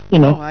 Sure.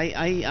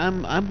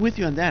 I'm with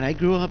you on that. I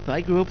grew up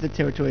in the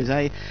territories.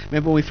 I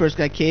remember when we first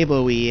got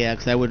cable.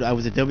 Because I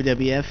was a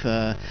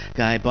WWF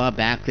guy, Bob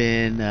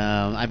Backlund.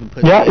 I've been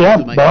putting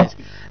my guys.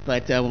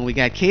 But when we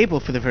got cable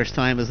for the first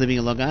time, I was living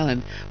in Long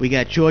Island. We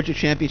got Georgia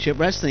Championship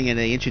Wrestling, and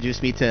they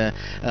introduced me to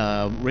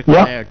Ric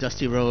Flair,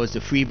 Dusty Rhodes, the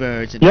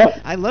Freebirds, and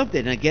I loved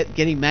it. And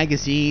getting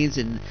magazines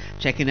and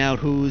checking out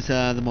who's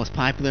the most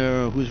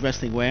popular, or who's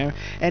wrestling where.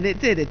 And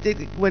it did.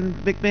 When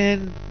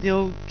McMahon,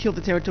 killed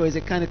the territories,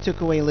 it kind of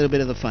took away a little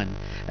bit of the fun.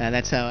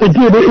 That's how it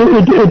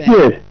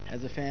did.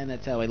 As a fan,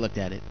 that's how I looked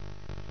at it.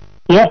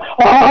 Yeah,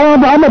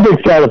 I'm a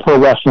big fan of pro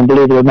wrestling,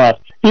 believe it or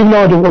not. Even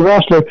though I was a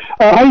wrestler,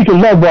 I used to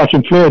love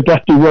watching Flair,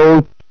 Dusty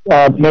Rhodes,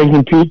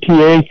 Megan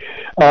PTA,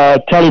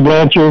 Tully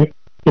Blanchard.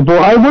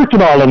 I worked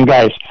with all them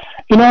guys.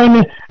 But they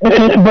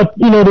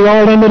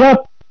all ended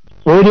up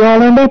where they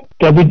all end up,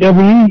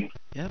 WWE.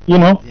 Yep. You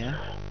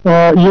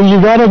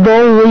gotta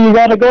go where you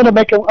gotta go to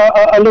make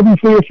a living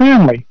for your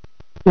family.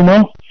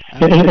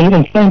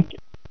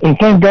 And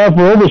thank God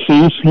for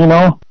overseas. You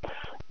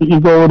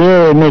go over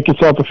there and make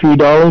yourself a few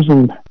dollars,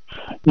 and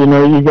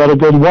you got a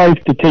good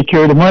wife to take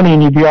care of the money,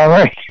 and you'll be all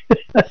right.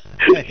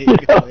 There you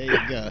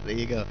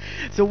go.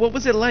 So what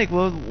was it like?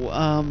 Well,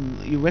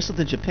 you wrestled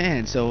in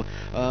Japan. So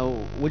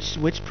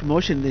which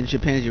promotion in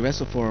Japan did you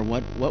wrestle for?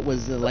 What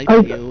was it like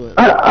for you?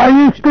 I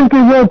used to think it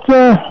was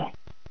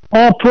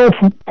all pros.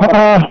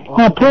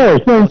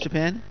 All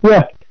Japan?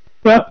 Yeah.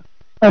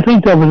 I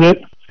think that was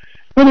it.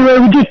 Anyway,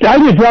 I just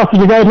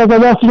wrestled the guys like I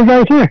wrestled the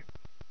guys here.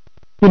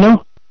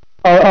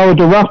 I was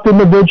a rough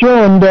individual,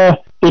 and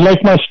they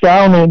liked my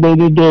style, and they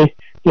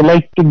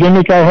liked the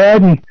gimmick I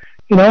had, and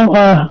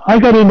I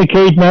got into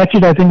cage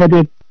matches. I think I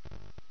did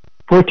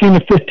 14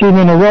 or 15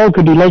 in a row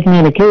because he liked me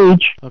in a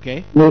cage.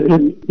 Okay.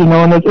 And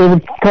it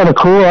was kind of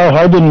cool.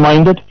 I didn't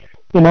mind it.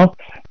 No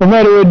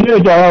matter what it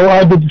is,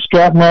 I did the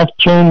strap match,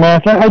 chain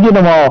match. I did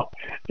them all,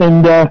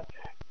 and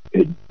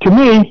to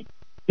me,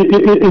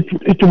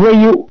 it's the way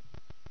you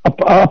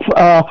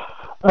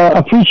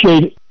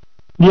appreciate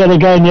the other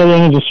guy on the other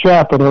end of the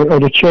strap or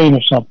the chain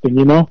or something,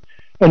 And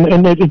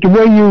the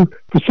way you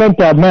present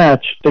that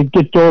match, they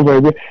get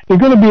over. They're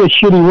going to be a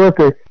shitty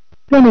worker.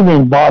 Don't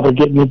even bother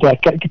getting with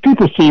that guy.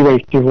 People see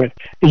right through it.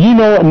 You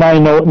know it, and I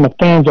know it, and the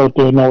fans out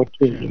there know it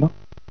too.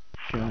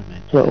 Sure,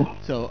 man. So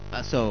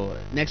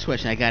next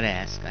question I gotta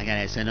ask. I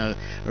know,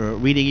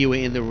 reading you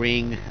in the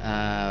ring,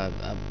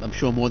 I'm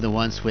sure more than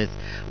once with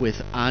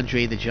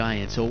Andre the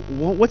Giant. So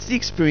what's the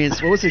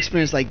experience? What was the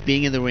experience like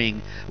being in the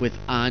ring with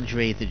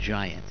Andre the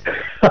Giant?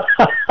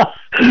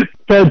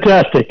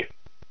 Fantastic.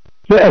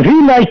 If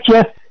he liked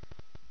you,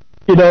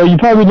 you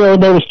probably know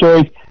the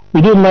story.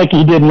 He didn't like you,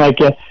 he didn't like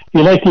you.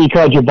 You liked you, he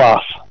called you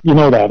boss. You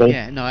know that, eh?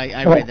 Yeah, no,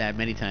 I read that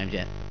many times,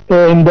 yeah.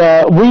 And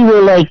we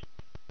were like,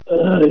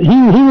 he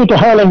went to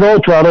Harlem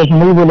Globetrotters,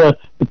 and we were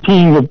the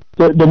team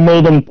that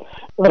made him,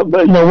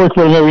 work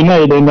for him every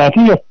night. And I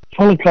think a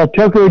fellow called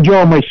Tucker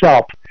Joe and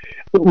myself,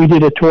 we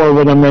did a tour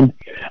with him. And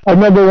I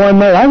remember one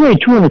night, I weighed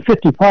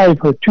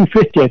 255 or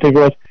 250, I think it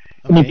was.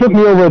 And he put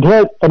me over his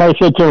head, and I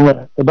said to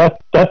him,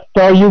 that's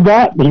all you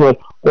got? And he goes,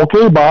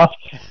 okay, boss.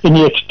 And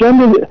he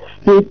extended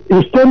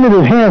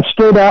his hand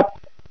straight up,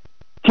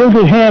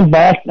 tilted his hand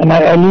back, and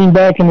I leaned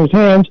back in his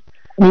hands,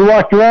 And he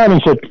walked around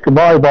and said,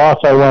 "Goodbye, boss."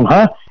 I went,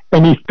 "Huh?"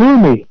 And he threw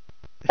me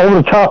over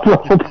the top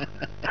rope.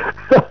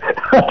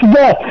 After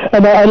that,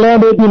 and I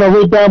landed,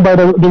 right down by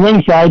the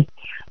ringside.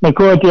 And of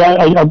course,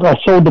 I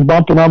sold the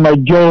bump, and on my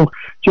Joe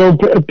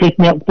picked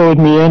me up, throwed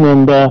me in,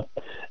 and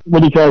what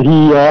do you call it?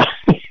 He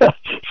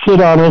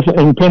sit on us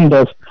and pinned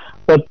us.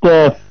 But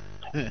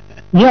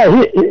yeah,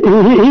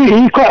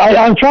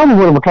 I traveled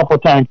with him a couple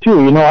of times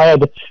too. I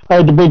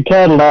had the big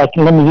Cadillac,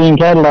 limousine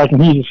Cadillac,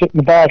 and he used to sit in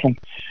the back and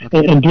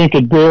drink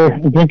a beer,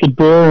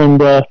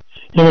 and him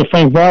and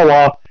Frank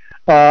Valois.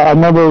 I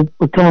remember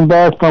coming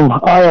back from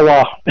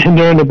Iowa, and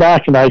they're in the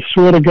back, and I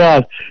swear to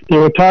God, they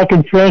were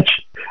talking French,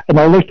 and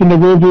I looked in the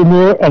rearview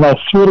mirror, and I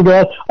swear to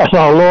God, I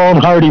saw Laurel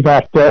and Hardy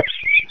back there.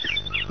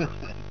 And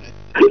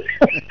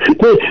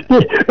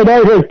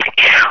I heard,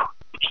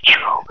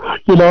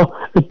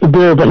 it's the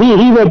beer. But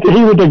he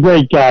was a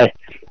great guy.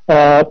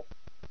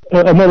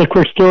 Another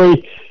quick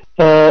story.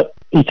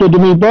 He said to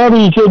me,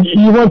 "Bobby," he said,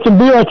 "you want some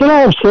beer?" I said,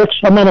 "I have 6.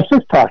 I'm on a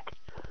 6-pack."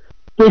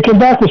 So he came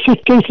back with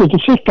 6 cases of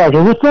 6-pack. I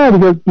said, "What's that?" He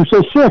goes, "You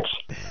said 6.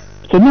 I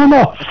said,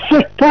 "No,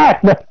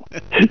 6-pack."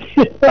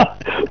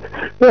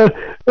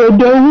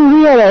 And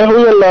we had a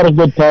lot of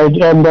good times.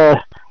 And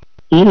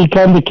he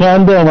came to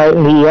Canada, and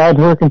he was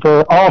working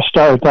for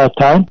All-Star at that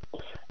time.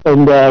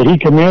 And he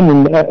came in,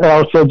 and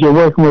Al said, "You're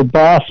working with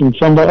Bass and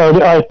somebody."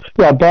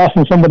 Bass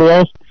and somebody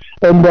else.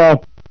 And I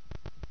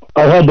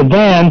had the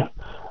van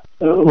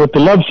with the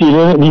love seat in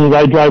it, and he said,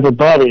 "I drive with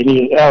Bobby."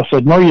 And Al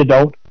said, "No, you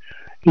don't."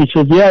 He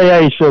said, "Yeah."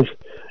 He says,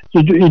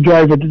 "You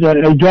drive with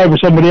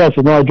somebody else." I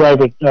said, "No, I drive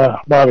with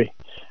Bobby."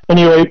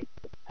 Anyway,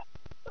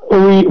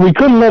 we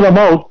couldn't let him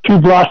out 2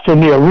 blocks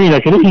from the arena,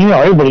 because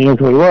everybody knew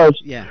who he was.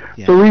 Yeah.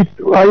 So we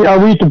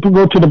used to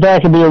go to the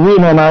back of the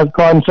arena, and I'd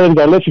call and say to the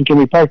guy, "Listen, can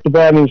we park the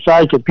van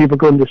inside so people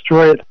couldn't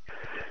destroy it?"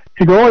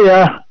 He'd go, "Oh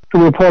yeah." So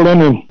we pull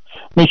in and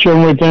make sure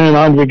we're in, and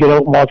Andre get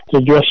out and walk to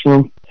the dressing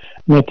room.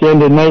 And at the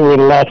end of the night, we had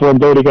the last one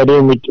day to get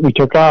in. We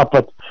took off,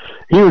 but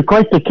he was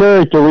quite the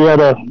character. We had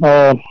a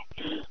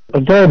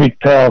garbage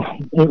pail,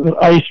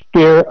 ice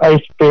beer.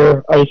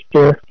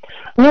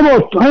 And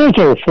about, I think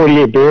there was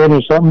 48 beer in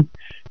or something.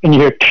 And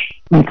you hear,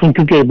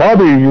 "Okay,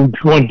 Bobby, you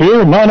want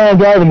beer?" "No, I'm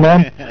driving,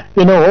 man."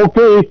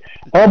 "Okay,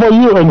 how about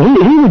you?" And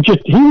he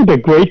was a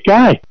great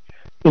guy.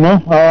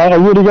 I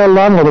really got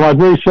along with him. I was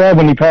very sad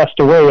when he passed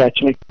away,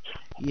 actually.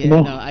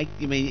 Yeah, I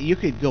mean, you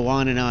could go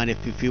on and on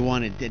if you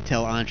wanted to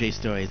tell Andre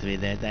stories. I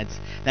mean,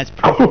 that's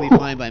perfectly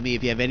fine by me.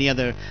 If you have any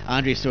other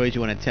Andre stories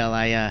you want to tell,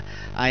 I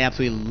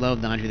absolutely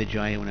loved Andre the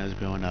Giant when I was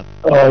growing up.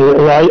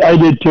 I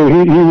did too.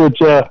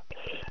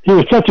 He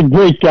was such a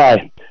great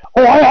guy.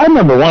 Oh, I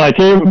remember one. I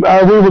tell you,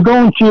 we were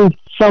going to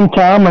some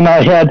town, and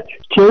I had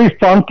Terry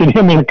Funk and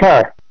him in the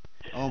car.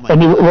 Oh my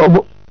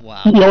God!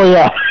 Wow. Oh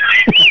yeah.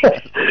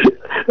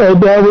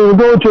 And we were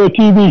going to a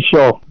TV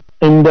show,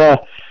 and they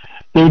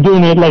were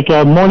doing it like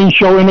a morning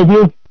show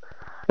interview.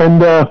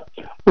 And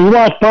we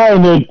walked by,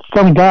 and there's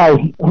some guy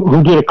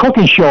who did a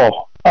cooking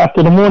show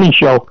after the morning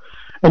show,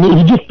 and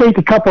he just baked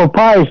a couple of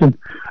pies, and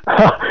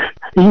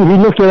he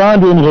looked at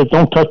Andre and he said,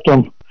 "Don't touch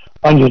them."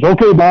 Andre said,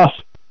 "Okay, boss."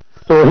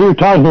 So he was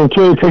talking to him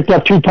too. He picked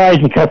up 2 pies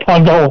and kept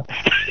on going.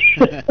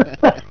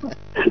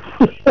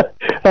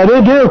 They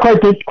were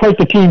quite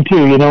the team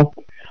too,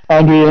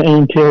 Andre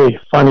and Terry,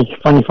 funny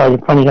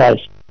guys.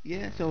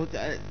 Yeah. So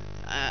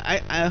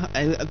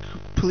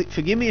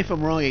forgive me if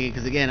I'm wrong again,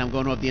 because again, I'm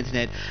going off the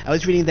internet. I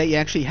was reading that you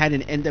actually had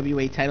an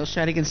NWA title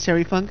shot against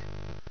Terry Funk.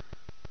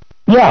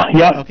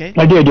 Yeah. Okay.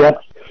 I did. Yeah.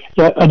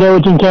 That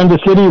was in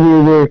Kansas City.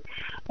 We were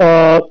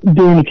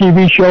doing a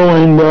TV show,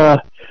 and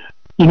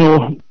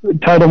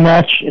title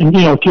match, and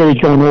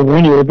Terry's going over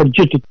anyway, but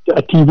just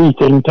a TV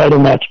thing, title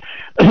match.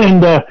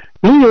 And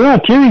believe it or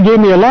not, Terry gave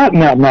me a lot in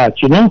that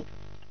match, And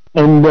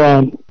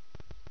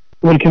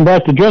when he came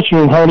back to the dressing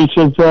room, Hardy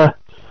says, "What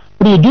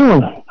are you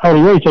doing?"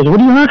 Hardy Ray says, "What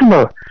are you talking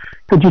about?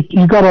 Because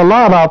you got a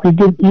lot off. You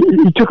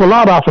took a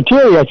lot off of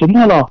Terry." I said,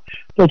 "No.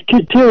 That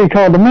Terry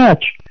called the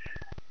match."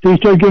 So he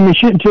started giving me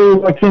shit, and Terry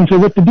walked in and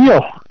said, "What's the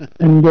deal?"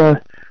 And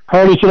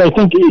Hardy said, "I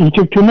think he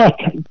took too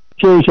much."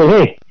 Terry said,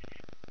 "Hey,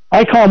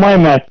 I call my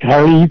match,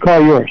 Hardy. You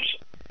call yours."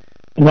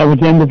 And that was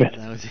the end of it.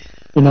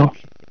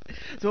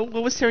 So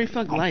what was Terry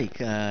Funk like?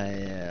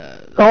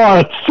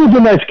 Super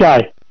nice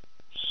guy.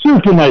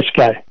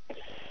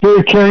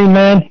 Very caring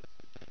man.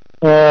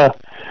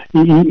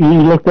 He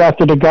looked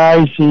after the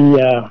guys. He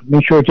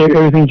made sure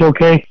everything's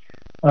okay.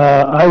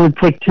 I would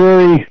put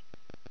Terry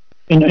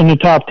in the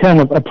top 10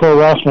 of pro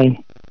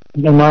wrestling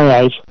in my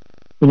eyes.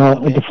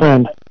 As a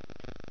friend.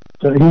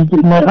 So you need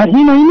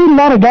a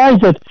lot of guys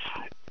that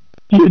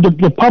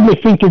the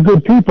public think they're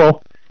good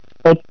people,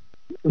 but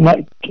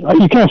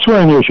you can't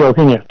swear on your show,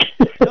 can you?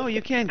 No,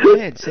 you can. Go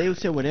ahead. Say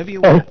whatever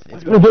you want.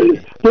 There's a lot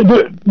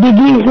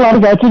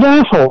of guys that are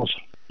assholes,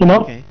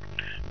 Okay.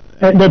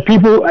 That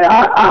people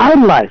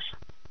idolize,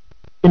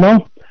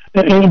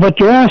 but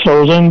you're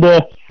assholes, and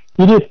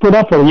you just put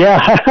up with it. Yeah,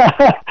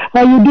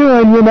 how you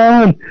doing,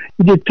 and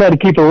you just try to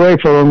keep away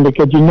from them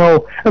because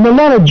and a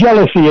lot of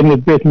jealousy in the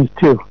business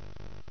too,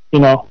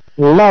 a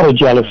lot of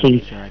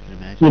jealousy. Sure, I can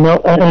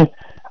imagine.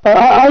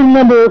 I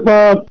remember,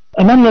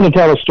 and I'm going to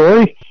tell a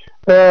story.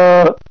 We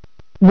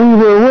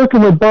were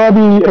working with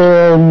Bobby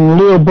and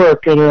Leo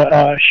Burke at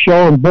a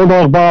show, and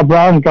Bulldog Bob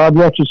Brown, God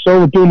rest his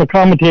soul, was doing the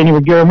commentating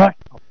with Gary Mike.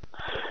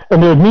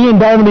 And there was me and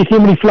Diamond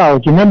Timothy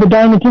Flowers. You remember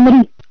Diamond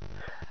Timothy?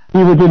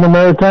 He was in the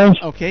Maritimes.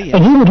 Okay, yeah.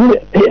 And he was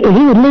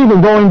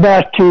leaving, going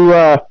back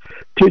to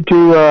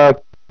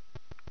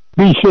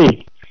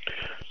BC.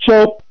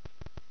 So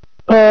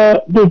we're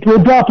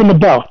dropping the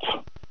belts,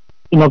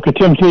 because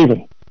Tim's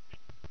leaving.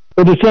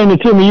 But they're saying to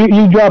Tim,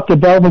 you drop the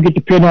belt, we'll get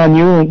the pin on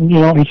you. And,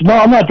 he said, no,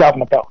 I'm not dropping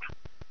the belt.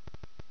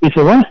 He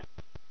said, what?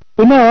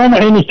 Well, no, I'm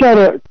not. And he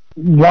started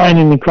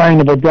whining and crying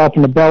about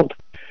dropping the belt.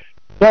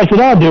 So I said,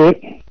 I'll do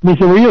it. He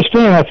said, well, you're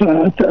staying. I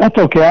said, that's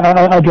okay.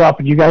 I'll drop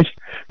it, you guys.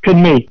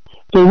 Pin me.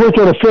 So we worked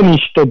out a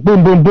finish, the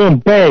boom, boom, boom,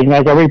 bang.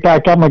 I got right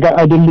back up.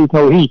 I didn't lose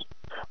no heat.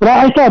 But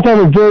I thought that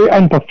was very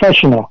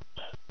unprofessional,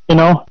 And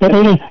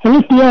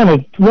let's be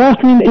honest,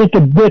 wrestling is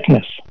a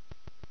business,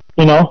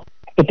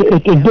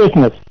 It's a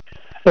business.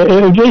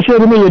 If they say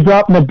to me, you're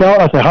dropping the belt,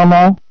 I say, how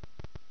long?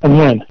 And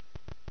when?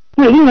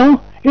 You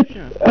don't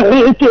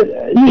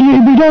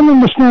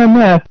understand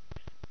that.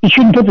 You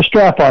shouldn't put the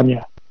strap on you.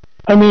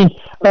 I mean,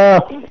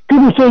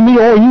 people say to me,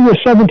 oh, you were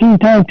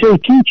 17-time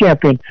TAT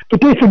champion.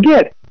 But they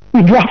forget,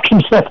 we dropped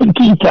him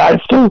 17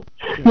 times, too.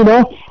 You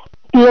don't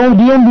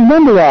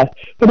remember that.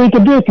 But it's a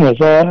business.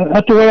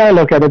 That's the way I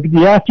look at it. If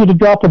they asked you to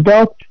drop a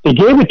belt, they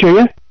gave it to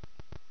you.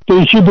 So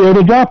you should be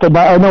able to drop it.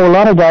 But I know a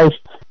lot of guys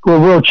who are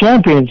world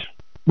champions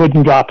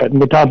wouldn't drop it. And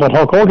we're talking about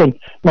Hulk Hogan,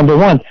 number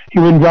one. He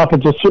wouldn't drop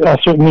it to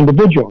certain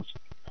individuals.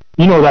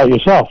 You know that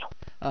yourself.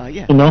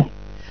 Yeah.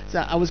 So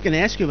I was going to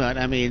ask you about,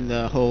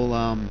 the whole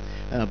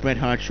Bret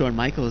Hart, Shawn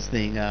Michaels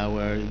thing,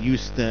 where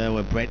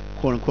Bret,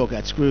 quote unquote,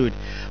 got screwed.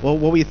 Well,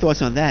 what were your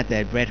thoughts on that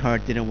Bret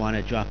Hart didn't want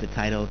to drop the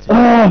title to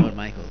Shawn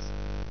Michaels?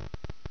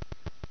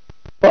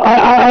 Well,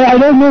 I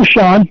don't know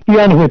Shawn, to be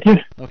honest with you,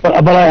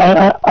 okay.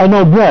 but I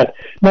know Bret.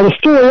 Now, the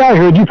story I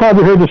heard, you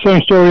probably heard the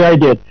same story I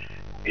did.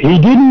 He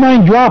didn't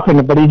mind dropping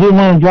it, but he didn't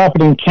want to drop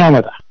it in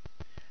Canada.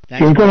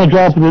 He was going to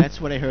drop it.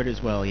 That's what I heard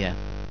as well, yeah.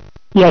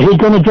 Yeah, he's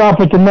going to drop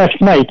it the next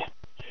night.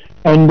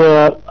 And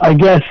I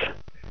guess,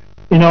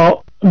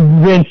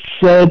 Vince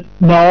said,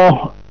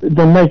 no,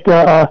 to make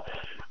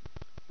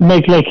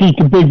like he's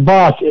the big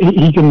boss,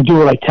 he can do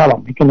what I tell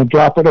him. He's going to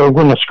drop it or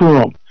we're going to screw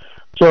him.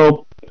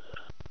 So,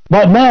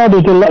 but now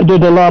there's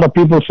a lot of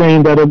people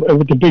saying that it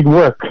was a big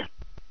work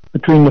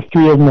between the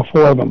three of them or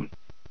four of them,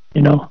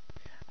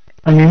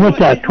 I mean, what's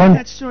that? I heard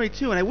that story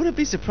too, and I wouldn't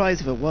be surprised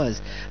if it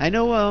was. I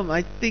know.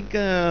 I think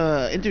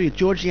interview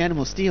George the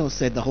Animal Steel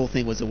said the whole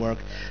thing was a work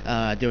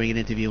during an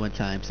interview one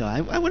time. So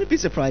I wouldn't be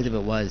surprised if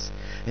it was.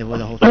 The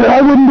whole thing.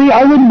 I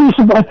wouldn't be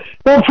surprised.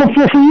 Well, for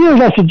years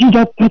I said, gee,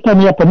 that's on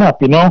the up and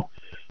up,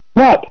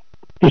 But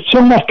there's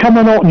so much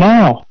coming out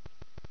now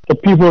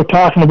that people are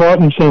talking about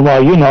and saying,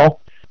 well,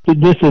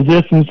 this is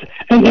this, and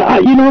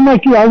I'm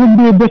like you, I wouldn't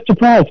be a bit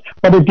surprised.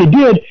 But if they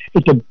did,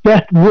 it's the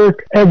best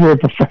work ever in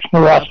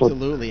professional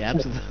wrestling.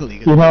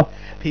 Absolutely.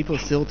 People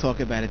still talk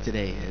about it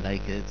today.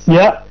 Like it's.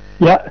 Yeah.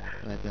 But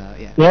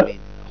yeah.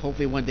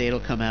 Hopefully one day it'll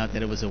come out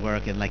that it was a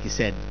work, and like you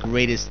said,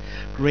 greatest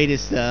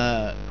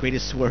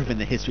swerve in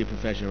the history of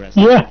professional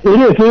wrestling. Yeah,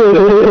 it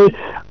is.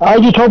 I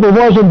just hope it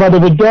wasn't, but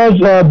if it does,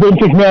 Vince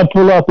McMahon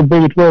pull off the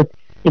biggest work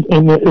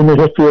in the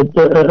history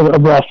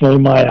of wrestling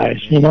in my eyes.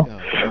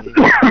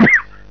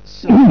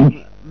 So,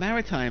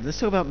 Maritimes. Let's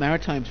talk about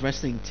Maritimes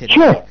wrestling today.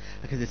 Sure.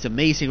 Because it's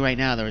amazing right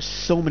now. There are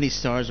so many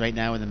stars right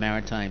now in the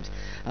Maritimes.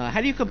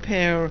 How do you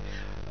compare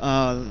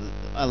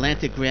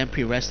Atlantic Grand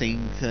Prix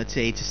Wrestling to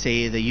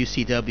say the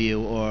UCW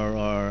or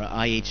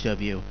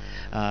IHW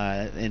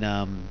in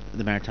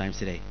the Maritimes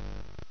today?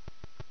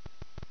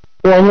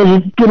 Well,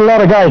 you get a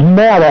lot of guys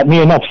mad at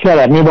me and upset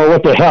at me about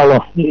what the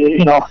hell,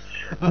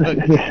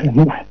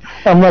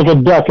 I'm like a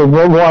duck and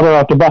water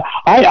out the back.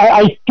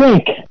 I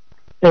think,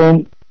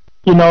 and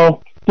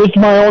this is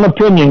my own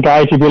opinion,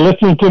 guys. If you're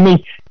listening to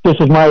me, this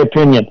is my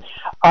opinion.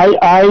 I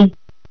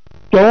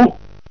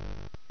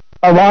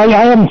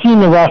haven't seen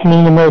the wrestling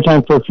in the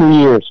Maritime for a few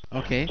years.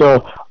 Okay.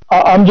 So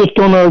I'm just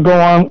going to go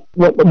on.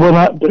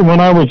 When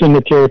I was in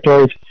the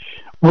territories,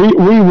 we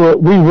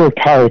worked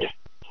hard.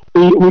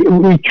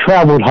 We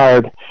traveled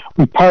hard.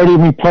 We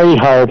partied. We played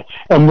hard,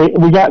 and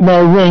we got in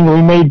our ring.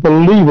 We made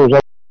believers.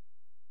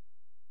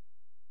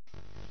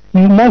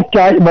 Most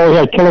guys, we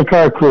had Killer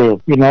Car Crew.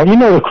 You know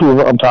the crew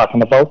that I'm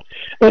talking about,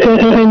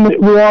 and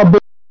we all.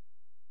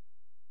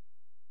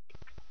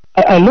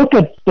 I look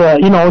at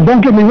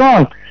don't get me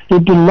wrong.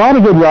 There's a lot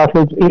of good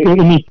wrestlers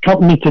in these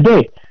companies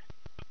today.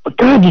 But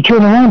God, you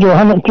turn around, you're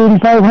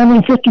 135,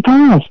 150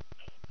 pounds.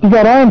 You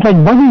got arms like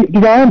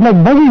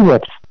buggy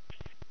whips.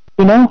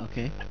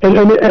 Okay.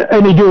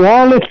 And they do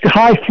all this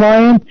high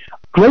flying,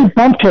 great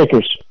bump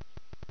takers.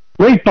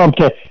 But you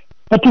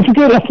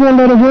forget a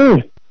 4-letter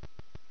word.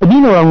 But you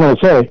know what I'm going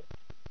to say.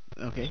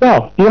 Okay.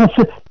 So you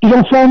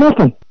don't sell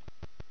nothing.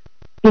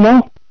 If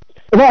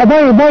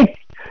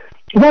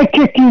I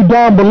kick you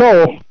down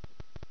below,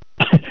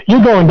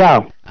 you're going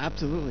down.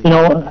 Absolutely.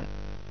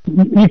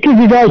 You kick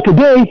the guy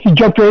today, he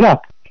jumped right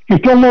up. You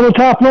throw him over the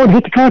top rope,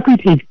 hit the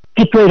concrete, he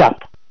gets right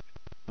up.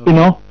 Okay. You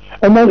know,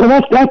 and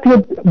that's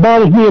what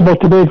bothers me about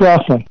today's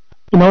wrestling.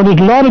 You know, there's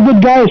a lot of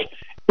good guys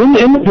in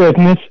the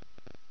business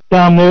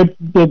down there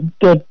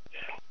that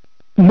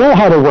know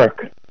how to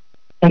work,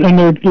 and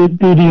they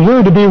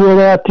deserve to be where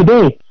they're at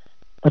today.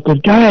 But the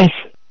guys,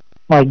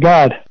 my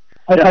God,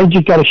 I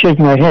just got to shake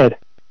my head.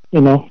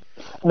 You know,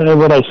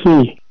 what I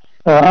see.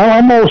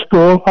 I'm old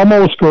school.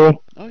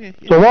 Okay.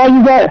 Yeah. So all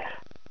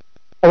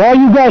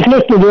you guys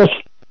listen to this,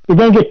 you're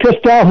gonna get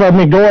pissed off at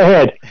me. Go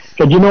ahead,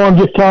 because you know I'm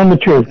just telling the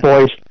truth,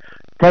 boys.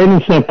 Plain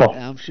and simple.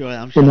 I'm sure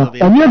You they'll know, be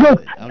and okay. you're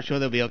gonna, I'm sure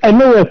they'll be okay. and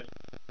Lewis,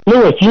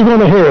 you're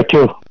gonna hear it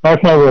too.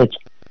 Mark my words.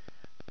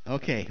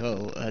 Okay.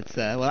 Well, that's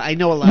well. I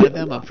know a lot of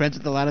them. I'm friends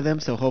with a lot of them.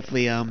 So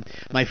hopefully,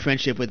 my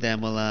friendship with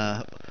them will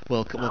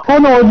Oh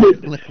come no, a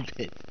little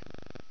bit.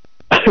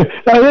 I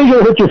think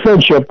it'll hit your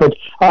friendship, but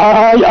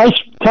I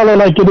tell it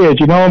like it is.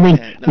 You know, I mean,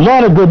 Yeah, no.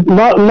 lot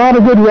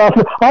of good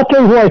wrestlers. I'll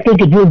tell you who I think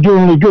is doing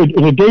really good.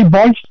 Is it Dave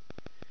Boyce?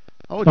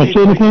 Oh, I Dave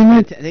say Boyce,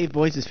 anything? Dave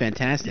Boyce is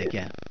fantastic.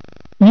 Yeah.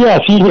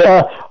 Yes,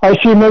 I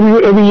see him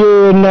every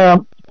year in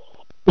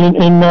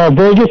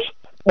Vegas,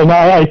 and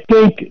I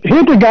think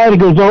he's the guy that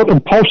goes out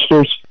and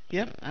posters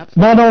Yep.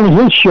 Absolutely. not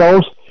only his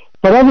shows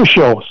but other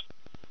shows.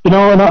 You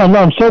know, and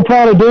I'm so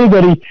proud of Dave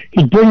that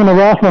he's bringing the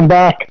wrestling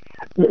back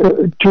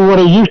to what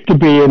it used to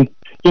be, and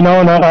you know,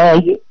 and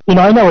I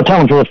never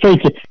tell him to his face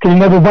because he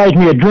never buys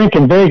me a drink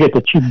in Vegas,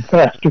 the cheap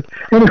bastard.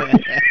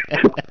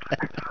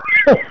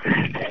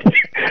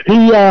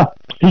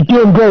 He's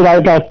doing great.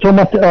 I got so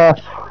much.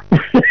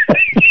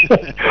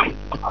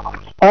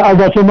 I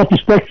got so much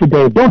respect for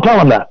Dave. Don't tell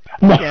him that.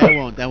 No. Okay,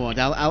 I won't.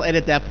 I'll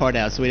edit that part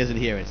out so he doesn't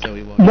hear it. So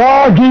he won't.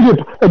 No, Jesus.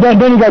 And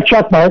then you got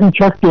Chuck Martin.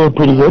 Chuck doing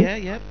pretty good.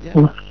 Yeah.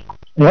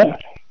 Yeah.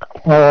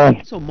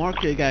 So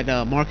Mark, you got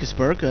Marcus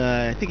Burke.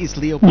 I think he's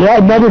Leo. Yeah,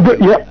 another good.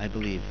 Yeah. I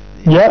believe.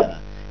 Yeah.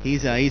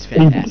 He's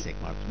fantastic,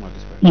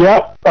 Marcus Burke.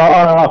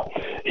 Yeah.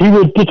 He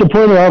was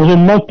disappointed. I was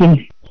in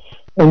Moncton,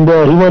 and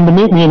he wanted to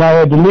meet me, and I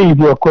had to leave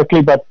real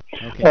quickly. But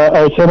Okay.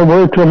 I said a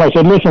word to him. I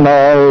said, "Listen,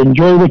 I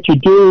enjoy what you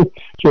do.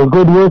 You're a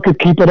good worker.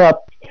 Keep it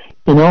up."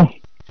 You know.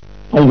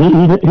 And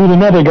he's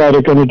another guy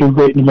that's going to do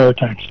great in the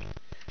Maritimes.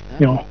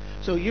 You know.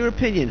 So your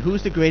opinion,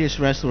 who's the greatest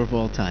wrestler of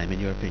all time, in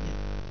your opinion?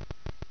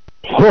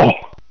 Oh,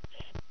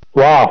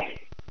 wow.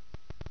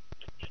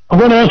 I'm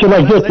going to answer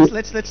like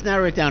this. Let's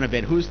narrow it down a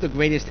bit. Who's the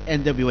greatest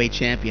NWA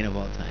champion of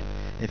all time?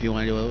 If you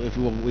want to,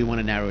 we want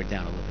to narrow it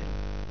down a little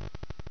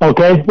bit.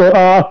 Okay.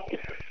 Well,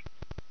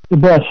 the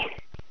best.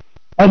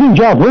 I think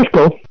Jack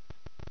Briscoe.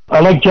 I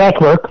like Jack's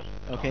work.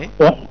 Okay.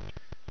 Yeah.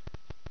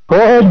 Go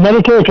ahead,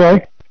 meditate,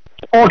 okay?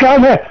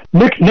 Okay,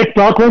 Nick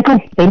Bockwinkel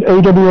in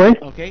AWA.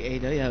 Okay,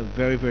 Ada, yeah,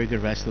 very, very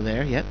good wrestler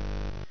there. Yep.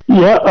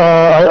 Yeah,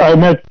 I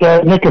met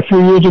Nick a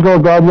few years ago.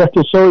 God rest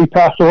his soul. He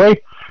passed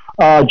away.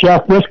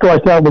 Jack Briscoe, I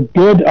thought was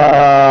good.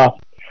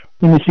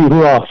 Let me see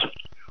who else.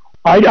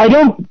 I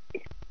don't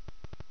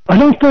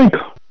think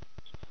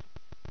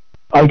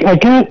I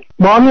can't.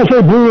 Well, I'm gonna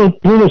say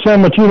Bruno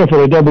Sammartino for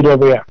the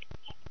WWF.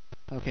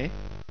 Okay.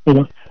 You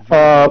know,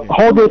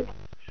 Hogan.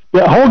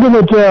 Yeah, Hogan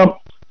was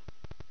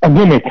a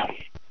gimmick.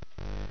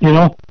 You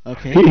know.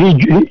 Okay.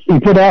 He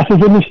put asses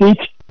in the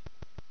seats.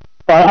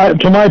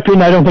 To my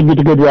opinion, I don't think he's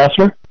a good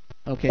wrestler.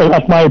 Okay.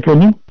 That's my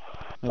opinion.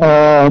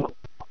 Okay.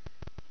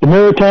 The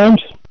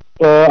Maritimes,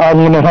 I'm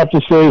going to have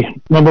to say,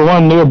 number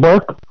one, Neil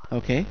Burke.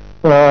 Okay.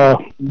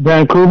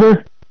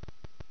 Vancouver.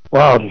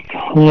 Wow.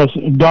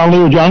 Don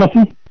Leo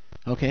Jonathan.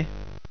 Okay.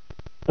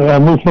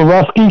 Moose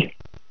Morosky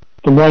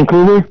from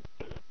Vancouver.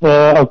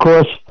 Of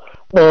course,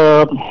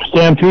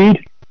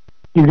 Stampede.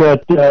 You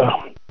got the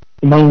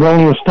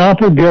Mongolian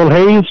Stomper, Gil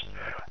Hayes,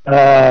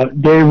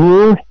 Dave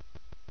Rule,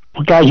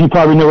 guys you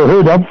probably never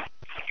heard of.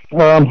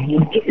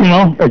 You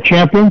know, are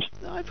champions.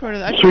 No, I've heard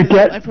of them. Sweet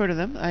I've heard of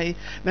them. I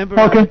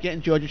remember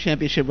getting Georgia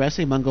Championship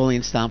Wrestling.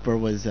 Mongolian Stomper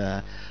was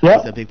a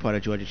big part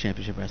of Georgia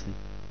Championship Wrestling.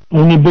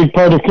 And a big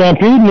part of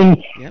Stampede,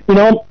 and Yep. you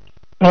know,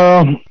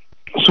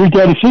 Sweet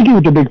Daddy Siggy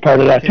was a big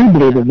part of that too.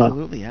 Believe it or not.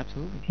 Absolutely.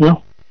 Yeah.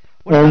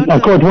 What And about,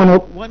 of course,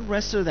 one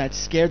wrestler that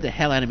scared the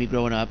hell out of me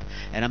growing up,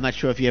 and I'm not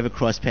sure if you ever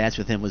crossed paths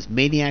with him, was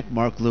Maniac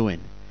Mark Lewin.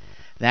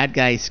 That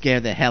guy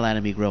scared the hell out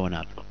of me growing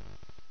up.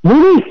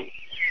 really.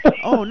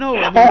 Oh no!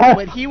 I mean,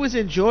 when he was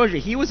in Georgia,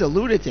 he was a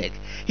lunatic.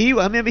 I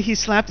remember he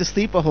slapped a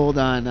sleeper hold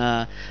on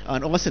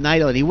Austin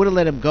Idol, and he wouldn't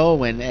let him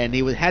go, and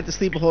he had the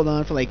sleeper hold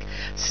on for like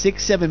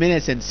 6-7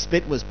 minutes, and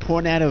spit was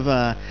pouring out of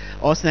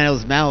Austin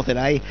Idol's mouth, and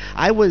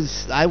I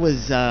was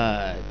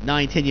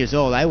 9-10 years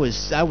old. I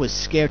was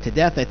scared to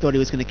death. I thought he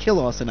was going to kill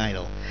Austin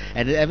Idol,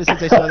 and ever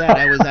since I saw that,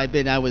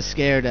 I was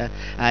scared.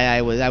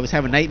 I was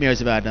having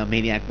nightmares about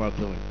Maniac Mark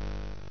Lewin.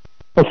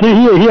 Well, see,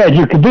 he had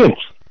you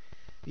convinced.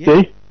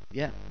 Yeah. See?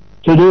 Yeah.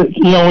 So you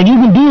know, when you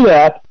can do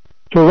that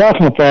to a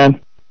wrestling fan,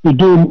 you're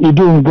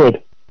doing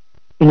good.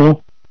 You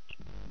know.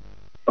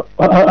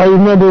 I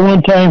remember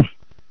one time.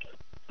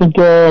 I think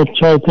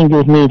it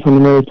was me from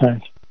the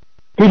Maritimes.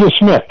 Peter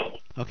Smith.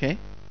 Okay.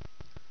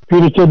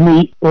 Peter said to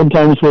me one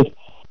time. He said,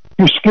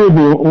 "You scared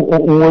me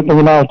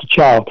when I was a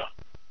child."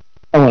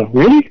 I went,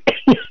 "Really?"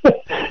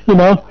 You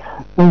know.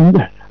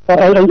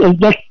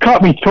 that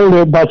caught me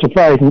totally by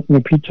surprise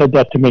when Pete said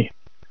that to me.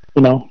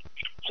 You know,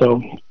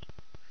 so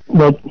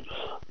but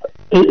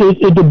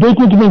the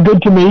business has been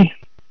good to me.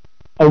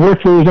 I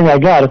work for everything I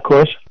got, of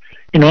course.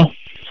 You know,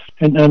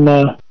 and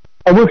I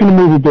work in the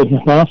movie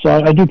business now, so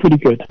I do pretty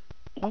good.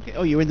 Okay.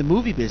 Oh, you're in the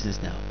movie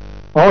business now.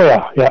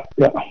 Oh yeah.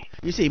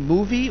 You say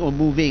movie or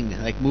moving?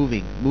 Like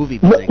movie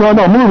business.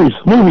 No,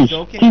 movies,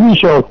 Okay. TV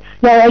shows.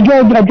 Yeah, I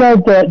drive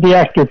the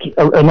actors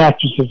and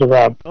actresses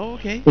around. Oh,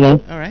 okay. You know?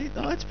 All right.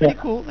 Oh, that's pretty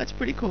cool. That's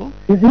pretty cool.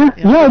 Yeah,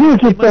 it is.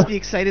 They must be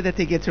excited that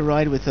they get to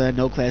ride with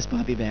No Class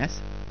Bobby Bass.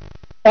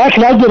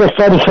 Actually, I get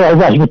excited so I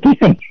ride with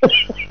him.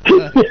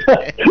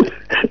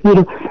 You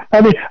know,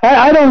 I mean,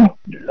 I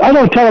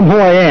don't tell them who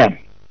I am.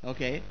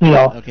 Okay. You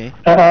know. Okay.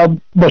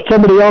 But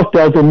somebody else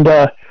does, and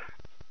I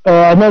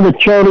remember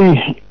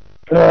Charlie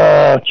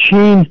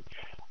Sheen.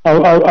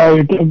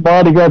 I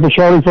bodyguard for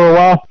Charlie for a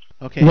while.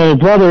 Okay. And then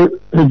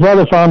his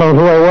brother found out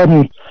who I was,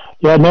 and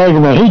he had an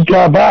argument. He's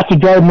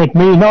bastard driving with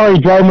me. No,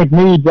 he's driving with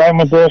me. He's driving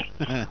with this.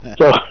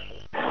 So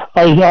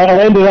I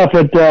ended up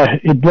with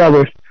his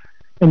brother,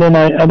 and then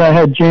I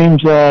had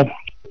James.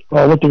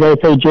 What the guy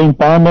played James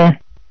Bond there?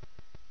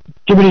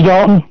 Jimmy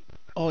Dalton.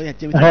 Oh yeah,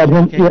 Jimmy. I had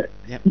him. Okay.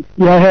 Yeah,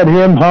 I had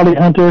him. Holly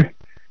Hunter,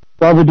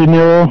 Robert De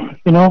Niro.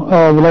 You know,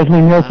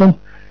 Leslie Nielsen.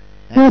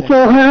 Wow.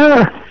 So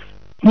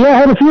I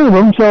had a few of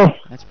them. So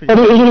That's pretty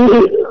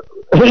cool.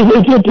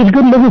 it's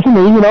good living for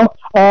me. You know,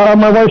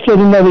 my wife said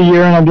another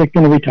year, and I'm just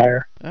going to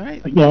retire. All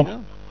right. You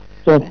know,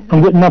 so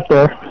I'm getting up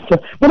there. So,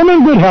 but I'm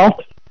in good health.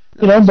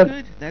 You know, that's but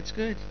good. That's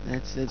good.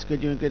 That's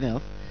good. You're in good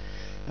health.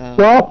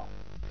 Well,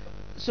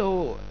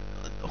 so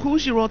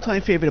who's your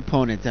all-time favorite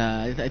opponent?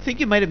 I think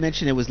you might have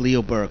mentioned it was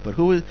Leo Burke, but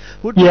who'd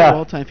be your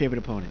all-time favorite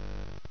opponent?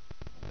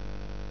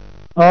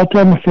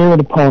 All-time favorite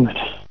opponent.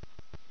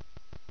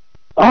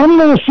 I'm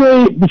going to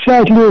say,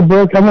 besides Leo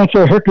Burke, I'm going to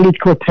say Hercules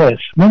Cortez.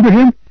 Remember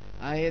him?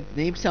 The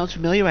name sounds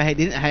familiar. I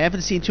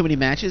haven't seen too many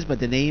matches, but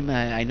the name,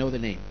 I know the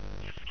name.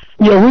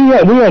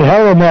 Yeah, we had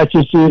hell of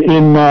matches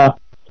in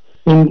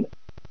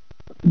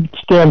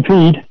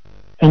Stampede,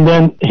 and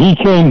then he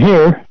came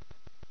here,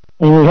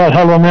 and we had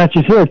hell of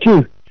matches here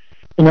too.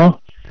 You know,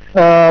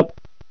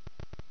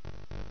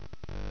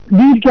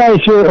 these guys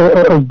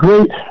here are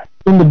great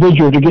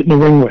individuals to get in the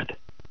ring with.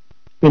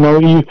 You know,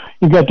 you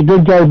got the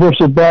good guy versus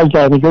the bad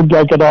guy. The good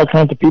guy got all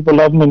kinds of people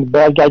loving him, and the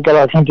bad guy got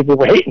all kinds of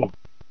people hating him.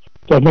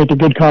 So it makes a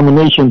good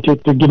combination to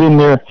get in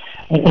there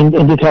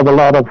and just have a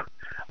lot of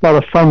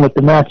fun with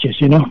the matches.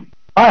 You know,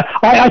 that's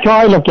how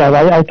I look at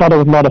it. I thought it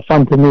was a lot of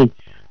fun for me.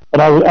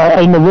 But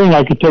I in the ring,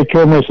 I could take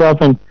care of myself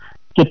and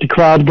get the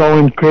crowd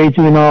going crazy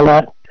and all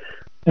that.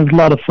 It was a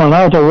lot of fun.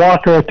 I was a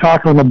walker, a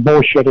talker, and a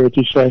bullshitter, as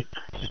you say.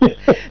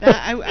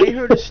 I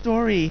heard a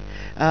story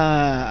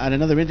on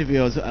another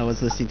interview I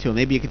was listening to.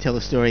 Maybe you could tell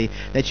the story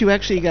that you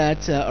actually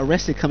got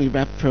arrested coming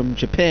back from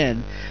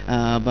Japan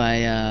by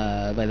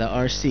the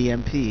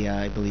RCMP,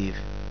 I believe.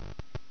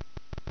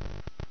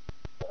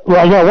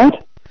 Well, yeah,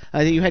 what?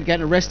 You had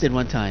gotten arrested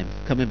one time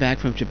coming back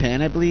from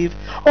Japan, I believe.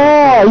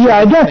 Oh,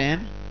 yeah, that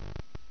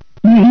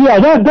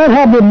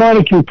happened in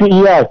Montague,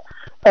 PEI.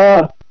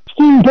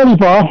 Stephen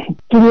Pettypaw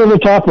to the other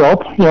top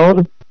rope, you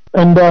know,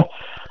 and I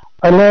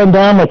land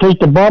down, I take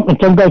the bump, and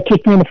some guy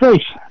kicked me in the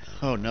face.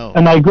 Oh, no.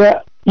 And I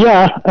grabbed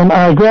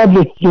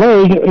his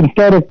leg and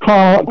started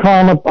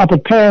crawling up his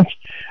pants,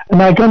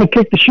 and I was going to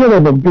kick the shit out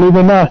of him, believe it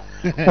or not.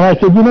 And I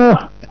said,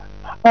 no,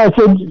 this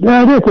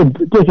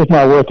is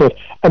not worth it.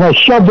 And I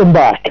shoved him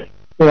back,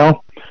 you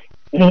know,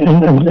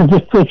 and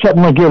just said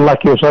something like, you're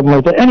lucky or something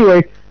like that.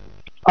 Anyway,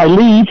 I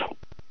leave.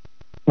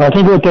 I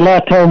think it was the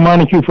last time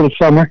Montague for the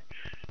summer.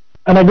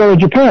 And I go to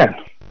Japan.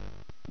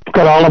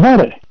 Forgot all about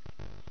it.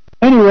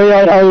 Anyway,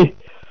 I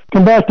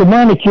come back to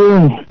Montague,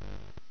 and a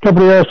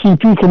couple of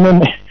RCP come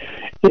in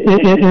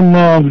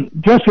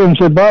dressing room and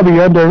said, Bobby,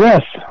 you're under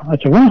arrest. I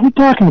said, what are you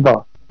talking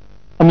about?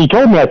 And he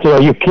told me, I said,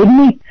 are you kidding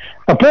me?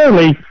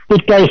 Apparently, this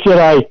guy said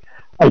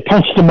I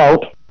punched him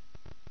out,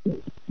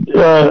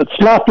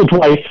 slapped his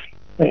wife,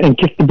 and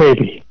kicked the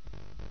baby.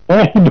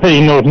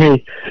 Anybody knows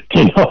me,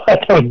 you know, I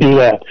don't do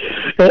that.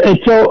 And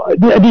so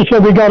he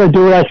said, we got to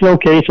do it. I said,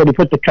 okay. So they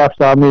put the cuffs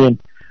on me. And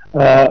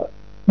no,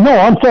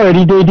 I'm sorry.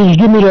 They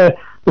give me the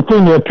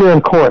thing to appear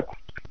in court.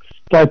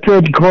 So I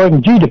appeared in court,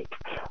 and gee,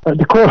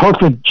 the courthouse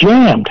was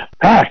jammed,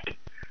 packed.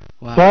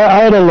 Wow. So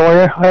I had a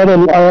lawyer. I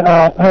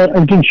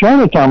was in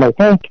Chinatown, I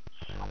think.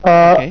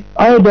 Okay.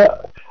 I had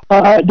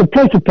the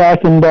place was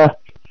packed, and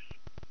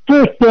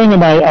first thing,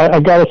 and I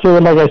got to say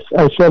it like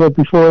I said it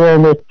before,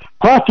 and the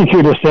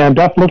prosecutor stand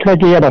up, looked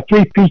like he had a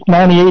 3-piece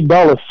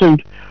 $98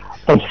 suit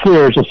from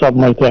Sears or something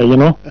like that, you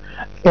know.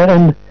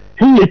 And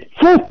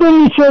first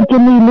thing he said to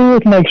me,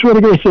 Lewis, and I swear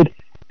to God, he said,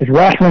 "It's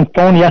wrestling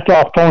phony. That's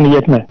all phony,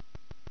 isn't it?"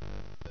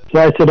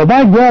 So I said, if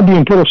I grab you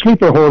and put a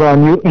sleeper hold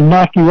on you and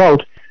knock you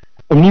out,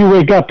 and you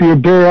wake up, you're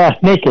bare ass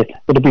naked,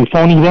 would it be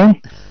phony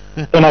then?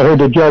 Then I heard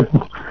the judge,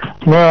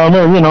 no,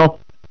 you know.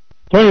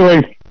 So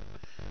anyway,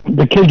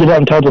 the kid get up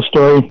and tell the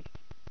story,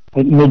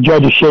 and the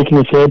judge is shaking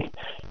his head.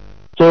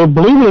 So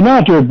believe it or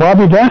not, there were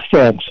Bobby Bass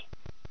fans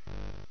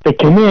that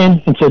came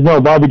in and said,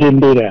 no, Bobby didn't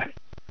do that.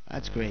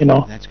 That's great. You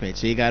know. That's great.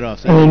 So you got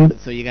off. And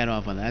So you got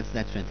off on that.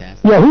 That's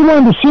fantastic. yeah, he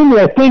wanted to sue me.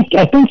 I think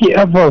he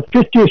had for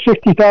 $50,000 or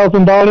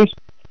 $60,000.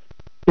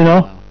 You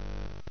know.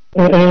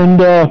 Wow. And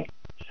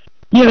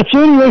yeah.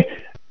 So anyway,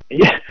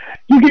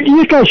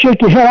 you guys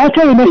shake your head. I'll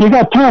tell you. You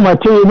got time. I'll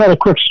tell you another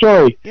quick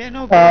story. Yeah,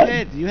 no, go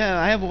ahead.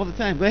 I have all the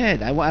time. Go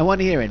ahead. I want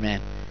to hear it, man.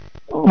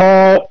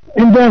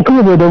 In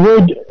Vancouver, the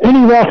word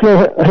any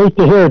wrestler hates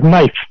to hear is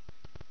knife.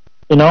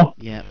 You know.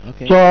 Yeah.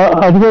 Okay. So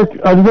I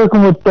was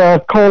working with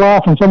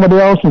Koloff and somebody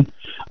else, and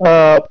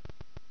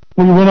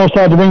we went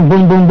outside the ring,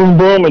 boom, boom, boom,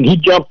 boom, and he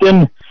jumped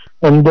in,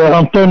 and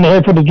I'm turning the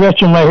head for the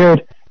dressing room. I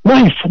heard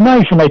knife,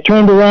 knife, and I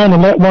turned around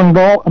and let one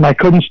go, and I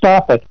couldn't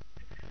stop it.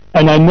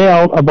 And I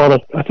nailed I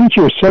think she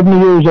was 70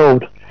 years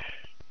old.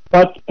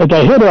 But as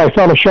I hit her, I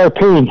felt a sharp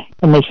pain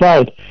on my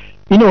side.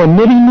 You know, a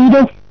knitting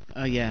needle?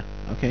 Yeah.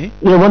 Okay.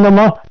 Yeah, one of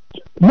them.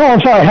 No,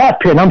 I'm sorry, a hat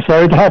pin. I'm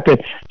sorry, it's a hat pin.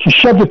 She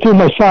shoved it through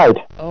my side.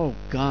 Oh,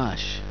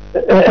 gosh.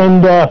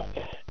 And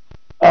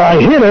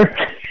I hit her.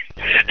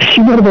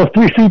 She went about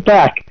 3 feet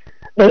back.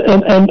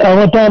 And I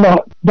went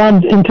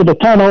down into the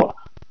tunnel,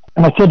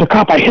 and I said to the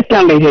cop, I hit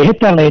that lady.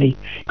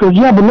 He goes,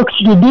 yeah, but look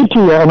what you did to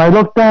her. And I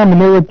looked down, and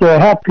there was the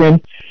hat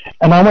pin,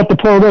 and I went to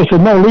pull it away. I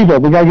said, no, leave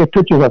it. We got to get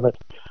pictures of it.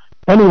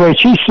 Anyway,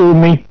 she sued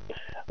me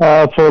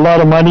for a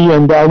lot of money,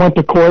 and I went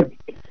to court,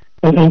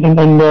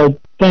 and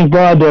thank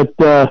God that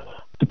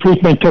the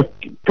policeman took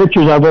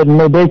pictures of it, and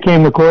they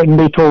came to court, and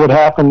they told what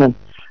happened, and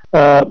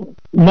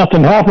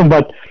nothing happened,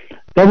 but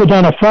that was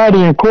on a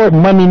Friday in court,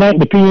 and Monday night,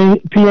 the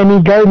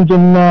PNE Gardens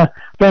in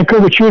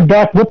Vancouver cheered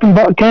back, whipping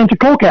cans of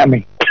Coke at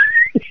me.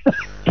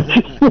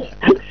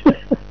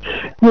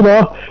 You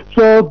know,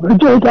 so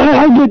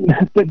I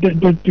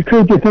get the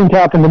crazy things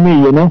happen to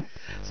me, you know.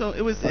 So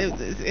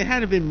it had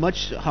to have been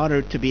much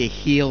harder to be a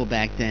heel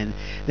back then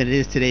than it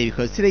is today,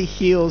 because today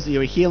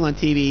you're a heel on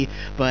TV,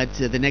 but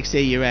the next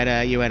day you're at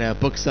a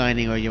book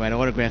signing or you're at an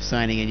autograph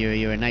signing and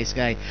you're a nice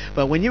guy.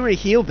 But when you were a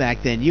heel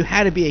back then, you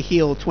had to be a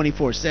heel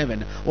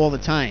 24/7 all the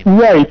time.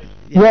 Right,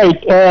 yeah.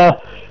 Right.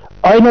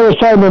 I never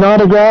signed an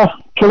autograph.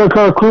 Killer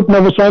Carl Coop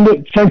never signed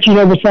it. Frenchie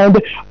never signed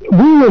it.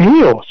 We were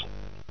heels.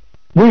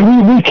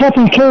 We kept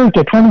in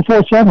character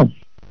 24/7.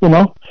 You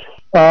know.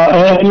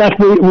 And like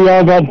we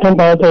all got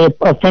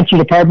a Frenchie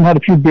department, had a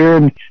few beer,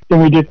 and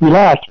then we just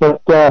relaxed.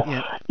 But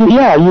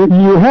yeah,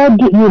 you had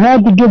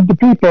to give the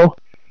people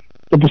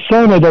the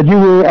persona that you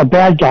were a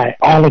bad guy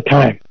all the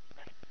time.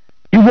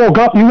 You woke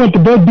up, you went to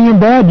bed being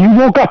bad, you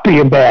woke up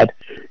being bad,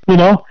 you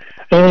know.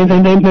 And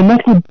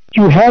that's what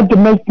you had to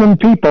make them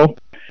people,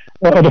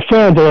 or the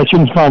fans. I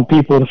shouldn't call them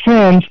people. The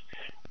fans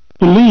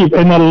believe,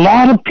 and a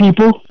lot of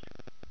people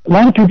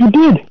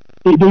did.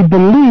 They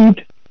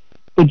believed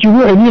that you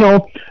were, and you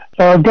know.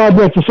 God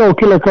rest his soul,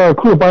 Killer Carl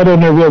Coop. I don't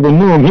know if you ever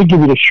knew him. He'd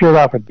give you the shirt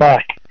off his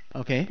back.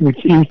 Okay.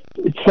 He's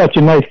such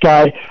a nice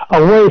guy,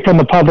 away from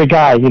the public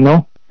eye, you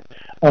know.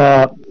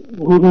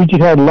 We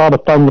just had a lot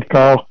of fun with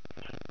Carl.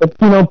 But,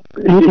 you know,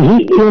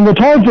 it was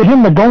hard for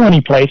him to go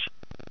any place,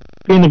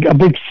 being a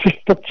big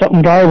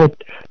 6-foot-something guy with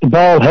the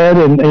bald head,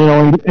 and, you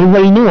know,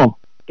 everybody knew him,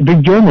 the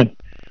big German.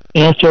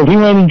 You know, so if he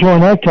wanted to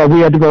join that club,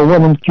 we had to go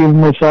with him, Cuban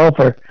myself,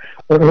 or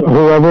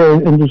whoever,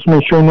 and just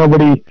make sure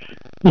nobody,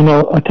 you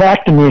know,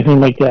 attacked him or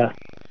anything like that,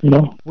 you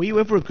know. Were you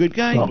ever a good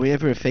guy? No. Were you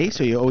ever a face,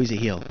 or you always a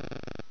heel?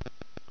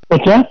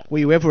 What's that? Were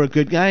you ever a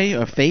good guy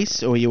or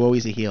face, or were you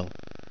always a heel?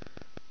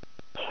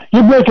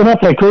 You're breaking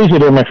up like crazy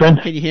there, my friend.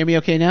 Can you hear me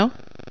okay now?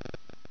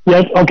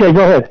 Yes. Okay,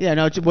 go ahead. Yeah.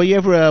 No. Were you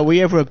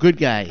ever a good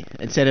guy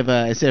instead of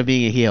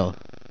being a heel?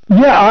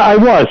 Yeah, I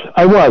was.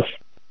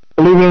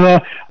 Believe it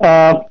or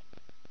not.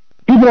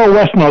 People out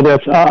west know this.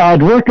 I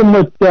was working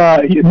with.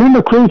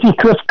 Remember Crazy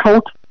Chris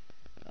Colt?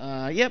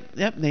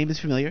 Yep. Name is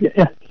familiar.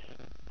 Yeah.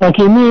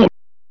 Okay, me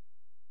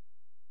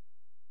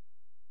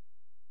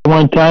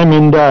one time,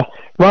 and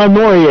Ron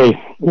Laurier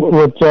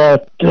was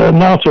the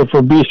announcer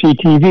for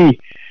BCTV,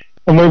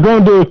 and we were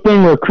going to do a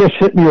thing where Chris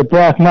hit me with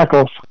brass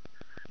knuckles,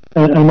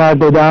 and I'd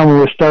go down and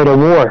we would start a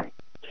war.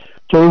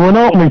 So we went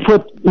out and we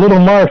put little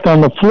marks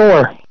on the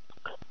floor.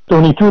 So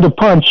when he threw the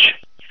punch,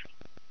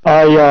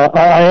 I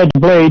had the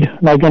blade,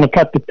 and I was going to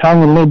cut the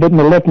tongue and a little bit in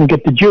the lip and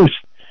get the juice.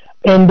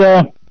 And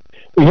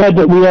we had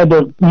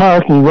the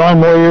mark, and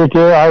Ron Laurier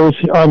there. I was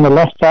on the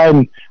left side,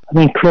 and I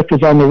think Chris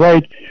was on the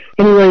right.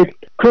 Anyway,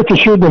 Chris was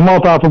shooting the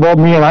mouth off about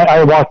me, and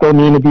I walked out in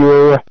the interview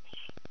area,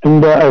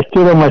 and I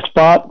stood on my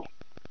spot,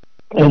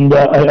 and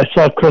I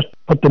saw Chris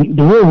put the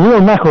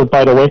real knuckles,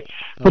 by the way,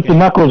 put the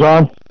knuckles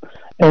on,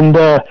 and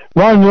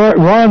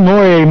Ron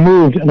Laurier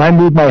moved, and I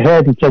moved my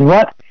head and said,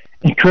 "What?"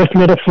 And Chris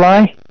let it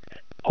fly.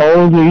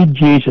 Holy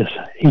Jesus!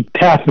 He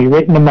tapped me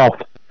right in the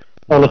mouth.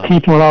 All the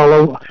teeth went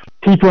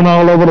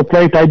all over the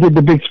place. I did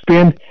the big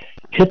spin,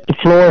 hit the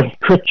floor.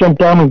 Chris jumped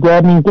down and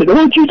grabbed me and said,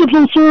 "Oh Jesus,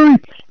 I'm sorry!"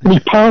 And he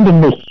pounded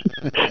me.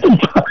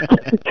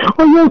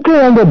 "Are you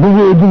okay?" I'm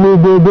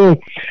going,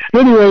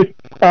 anyway,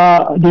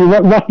 they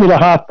left me to the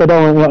hospital,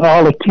 and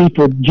all the teeth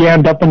were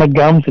jammed up in the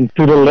gums and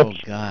through the lips.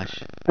 Oh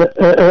gosh!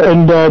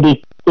 And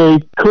they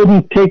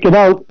couldn't take it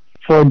out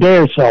for a day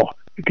or so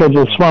because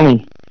of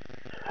swelling.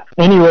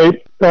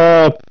 Anyway,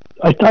 I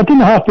was in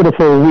the hospital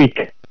for a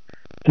week,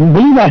 And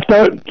believe I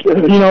start,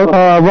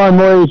 Ron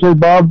Moore said,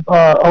 Bob,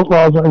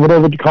 Outlaws, or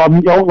whatever they called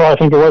me, Outlaw, I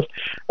think it was,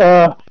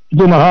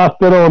 he's in the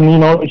hospital,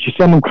 and, she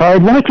sent him cards.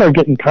 And I started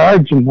getting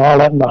cards and all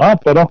that in the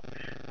hospital.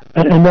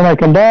 And then I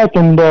come back,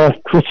 and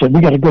Chris said,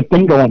 we got a good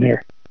thing going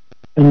here.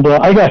 And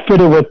I got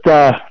fitted with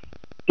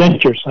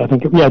dentures, I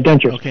think. Yeah,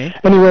 dentures. Okay.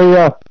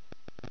 Anyway,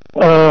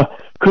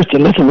 Chris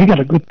said, listen, we got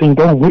a good thing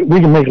going. We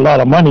can make a lot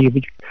of money.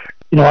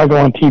 I go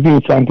on TV,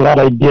 so I'm glad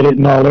I did it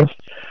and all this.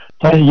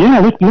 So I said, yeah,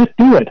 let's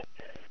do it.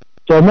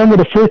 So I remember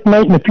the first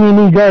night in the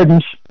Peony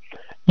Gardens,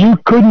 you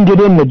couldn't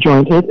get in the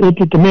joint.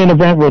 It's the main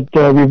event with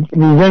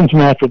revenge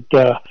match with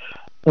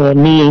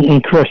me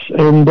and Chris.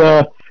 And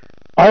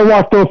I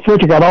walked over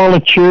first. I got all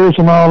the cheers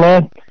and all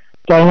that.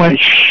 So I went,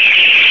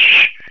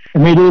 shh. I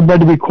made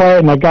everybody be quiet,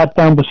 and I got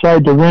down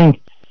beside the ring,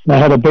 and I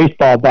had a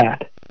baseball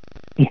bat.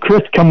 And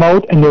Chris come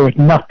out, and there was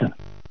nothing.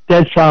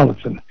 Dead silence.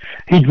 And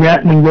he's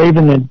ranting and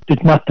raving, and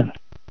did nothing.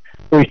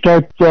 So we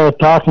start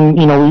talking.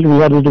 We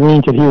had the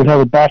ring that he would have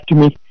it back to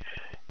me.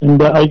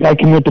 And I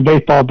came with the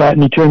baseball bat,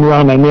 and he turned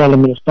around, and I nailed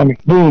him in the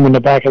stomach. Boom, in the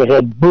back of the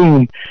head.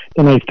 Boom.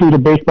 Then I threw the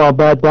baseball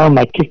bat down, and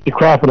I kicked the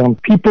crap out of him.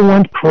 People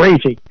went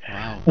crazy.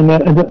 Wow. And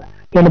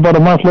then about a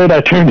month later,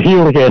 I turned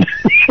heel again.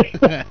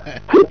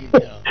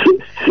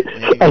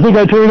 I think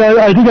I turned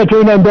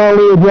on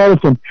Dolly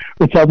Robinson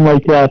or something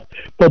like that.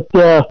 But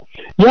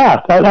yeah,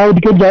 I was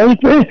a good guy.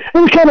 It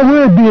was kind of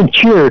weird being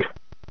cheered.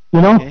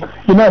 Okay.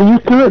 You're not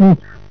used to it, and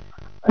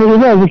it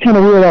was kind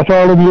of weird after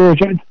all of the years.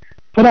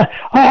 But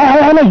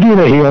I like being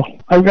a heel.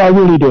 I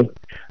really do.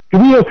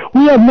 We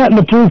have nothing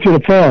to prove to the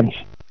fans.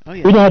 Oh,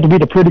 yeah. We don't have to be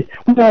the pretty.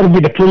 We don't have to be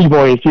the pretty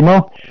boys,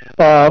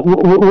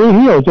 We're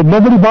heels, and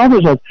nobody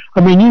bothers us.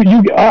 I mean,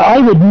 I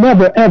would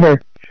never ever.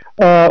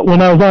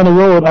 When I was on the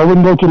road, I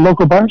wouldn't go to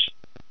local bars.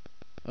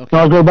 Okay.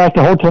 I'll go back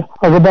to hotel.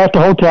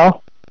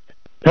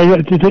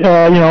 With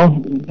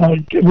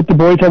the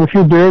boys, have a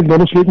few beers, go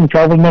to sleep, and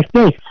travel the next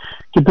day.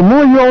 But the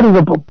more you're out of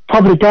the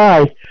public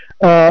eye,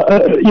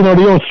 they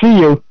don't see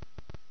you.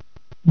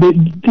 They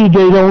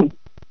don't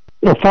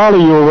follow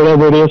you or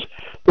whatever it is.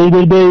 They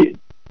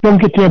don't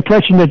get the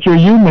impression that you're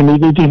human.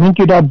 They think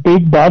you're that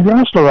big bad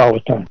wrestler all the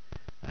time.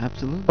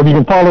 Absolutely. But you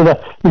can follow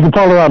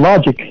that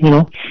logic,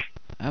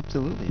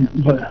 Absolutely.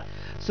 But,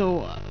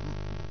 So,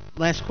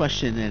 last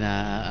question,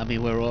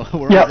 and we're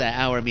over that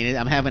hour. I mean,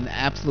 I'm having an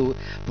absolute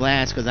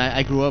blast because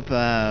I grew up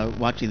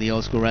watching the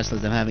old school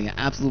wrestlers. I'm having an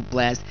absolute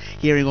blast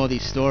hearing all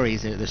these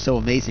stories. They're so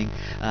amazing.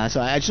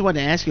 So I just wanted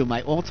to ask you,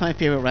 my all-time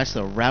favorite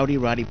wrestler, Rowdy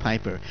Roddy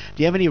Piper.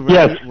 Do you have any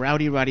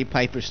Rowdy Roddy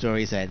Piper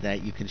stories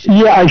that you can share?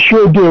 Yeah, I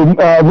sure do.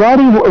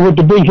 Rowdy was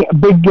the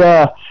big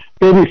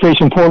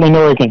babyface in Portland,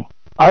 Oregon.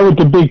 I was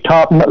the big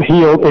top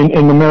heel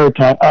in the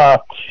Maritime,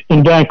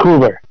 in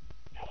Vancouver.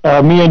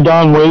 Me and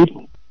Don Wade,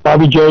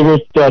 Bobby Jagger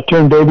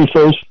turned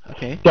babyface.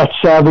 Okay. Got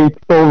Savvy,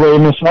 Bo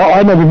Ramus.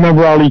 I never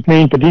remember all these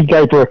names, but these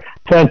guys were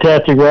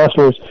fantastic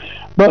wrestlers.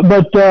 But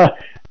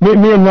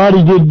me and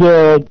Roddy did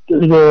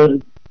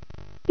the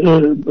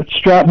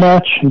strap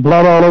match,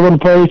 blood all over the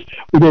place.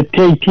 We did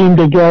tag team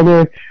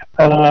together.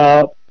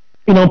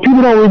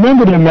 People don't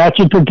remember the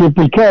matches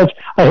because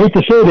I hate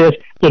to say this,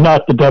 they're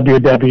not the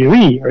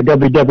WWE or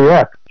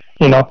WWF.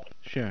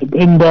 Sure.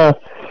 And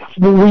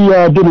we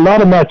did a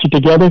lot of matches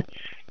together.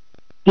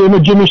 Game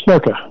with Jimmy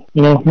Snuka.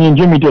 Me and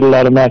Jimmy did a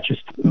lot of matches.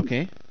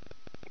 Okay.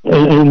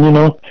 And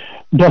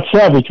Death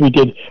Savage we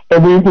did.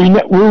 But we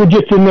were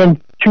just in them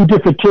two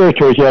different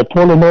territories. You had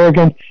Portland,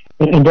 Oregon,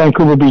 and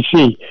Vancouver,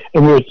 BC.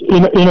 And we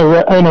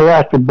were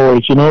interact with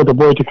boys, the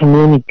boys that come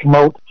in and come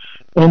out.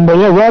 And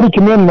Roddy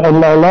came in a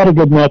lot of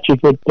good matches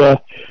with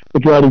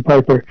Roddy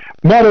Piper.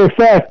 Matter of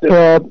fact,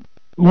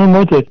 when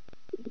was it?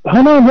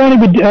 How long Roddy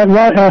been dead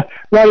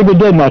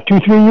now?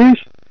 2-3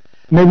 years?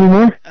 Maybe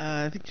more?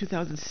 I think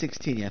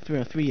 2016, yeah.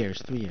 3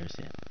 years, yeah.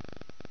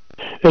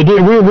 We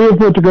were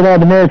supposed to go down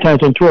to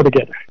Maritimes and tour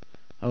together.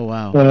 Oh,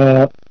 wow.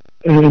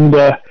 And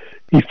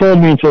he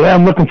phoned me and said,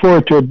 I'm looking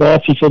forward to it,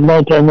 boss. He said,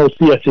 long time no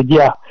see. I said,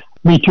 yeah,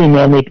 me too,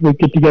 man. We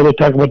get together,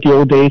 talk about the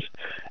old days.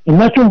 And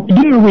that's what we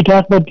do. We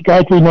talk about the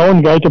guys we know and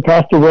the guys that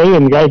passed away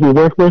and the guys we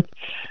work with.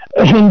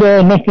 And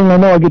next thing I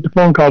know, I get the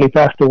phone call, he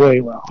passed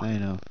away. Well, I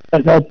know.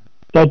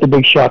 That's a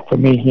big shock for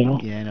me,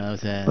 Yeah, I know.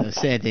 It was a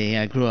sad day.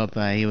 I grew up.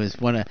 He was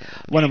one of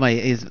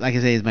my, like I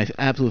say, is my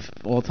absolute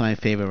all-time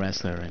favorite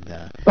wrestler.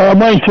 And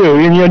mine too.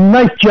 And you're a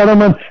nice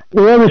gentleman.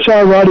 Whoever saw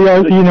Roddy,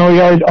 he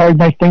had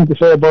nice things to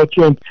say about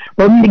you.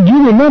 But do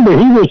you remember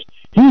he was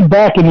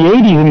back in the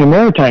 '80s in the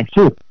Maritimes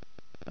too?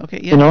 Okay,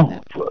 yeah.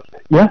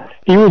 Yeah,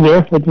 he was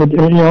there.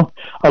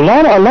 A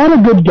lot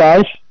of good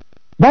guys.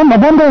 I'm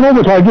going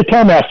over, so just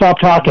tell me I stop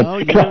talking. No,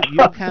 you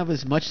have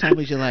as much time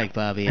as you like,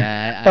 Bobby.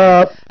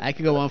 I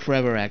could go on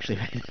forever, actually,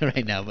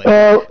 right now. But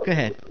go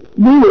ahead.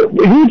 He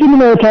was in the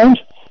Maritimes,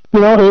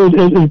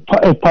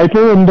 as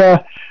Piper, and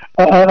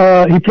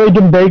he played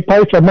them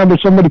bagpipes. I remember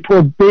somebody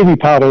poured baby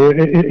powder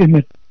in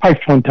the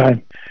pipes one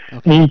time.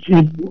 Okay. And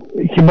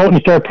he came out and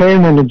he started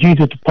playing, and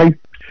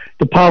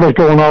the powder's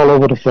going all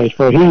over the place.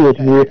 So he was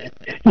weird.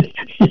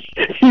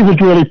 He was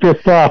really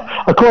pissed off.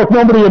 Of course,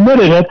 nobody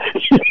admitted it.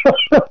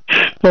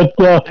 But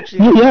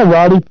actually, yeah,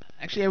 Roddy.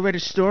 Actually, I read a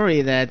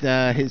story that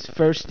his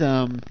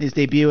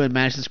debut in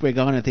Madison Square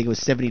Garden, I think it was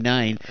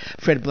 '79.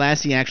 Fred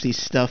Blassie actually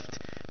stuffed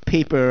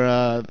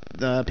paper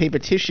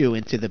tissue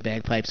into the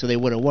bagpipe so they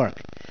wouldn't work.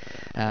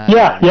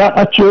 Yeah,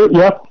 that's true.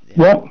 Yep,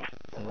 yep.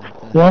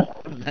 Yeah.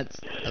 That's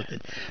something.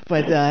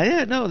 But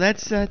yeah, no,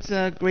 that's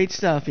great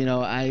stuff.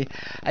 I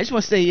just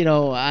want to say,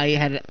 I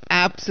had an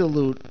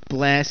absolute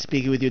blast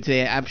speaking with you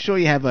today. I'm sure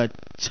you have a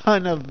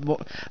ton of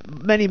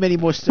many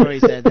more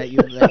stories that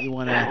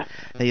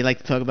you like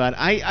to talk about.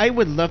 I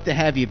would love to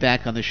have you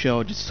back on the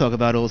show just to talk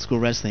about old school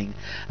wrestling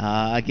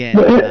again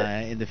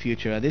in the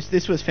future.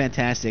 This was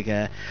fantastic.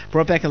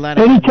 Brought back a lot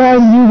of.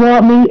 Anytime you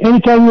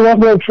want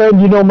me, friend,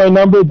 you know my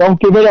number. Don't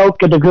give it out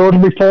because the girls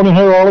will be phoning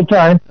her all the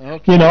time.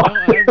 Okay, no,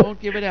 I won't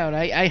give it out.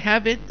 I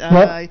have it.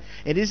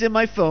 It is in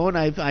my phone.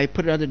 I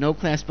put it under No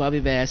Class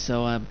Bobby Bass.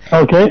 So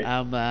okay.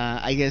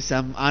 I guess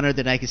I'm honored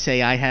that I can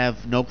say I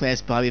have No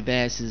Class Bobby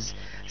Bass's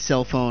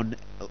cell phone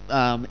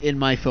in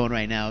my phone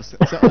right now. So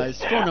his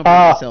phone number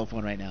is his cell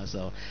phone right now.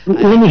 So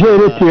let me say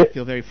this to you. I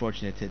feel very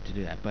fortunate to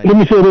do that. But let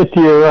me say this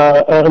to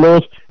you,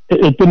 Louis.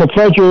 It's been a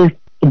pleasure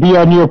to be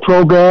on your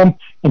program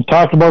and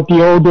talk about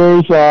the old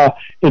days.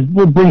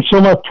 It brings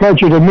so much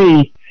pleasure to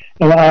me,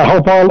 and I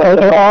hope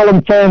all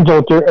them fans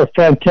out there are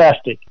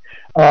fantastic.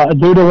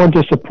 They're the ones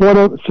to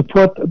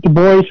support the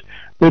boys.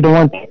 They're the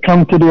ones that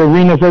come to the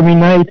arenas every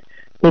night.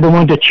 They're the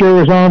ones that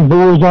cheer us on,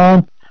 boo us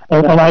on,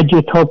 and I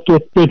just hope this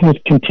business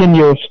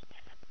continues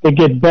to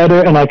get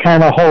better. And I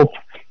kind of hope,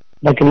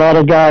 like a lot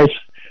of guys,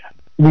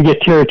 we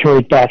get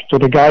territory back. So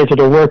the guys that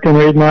are working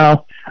right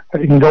now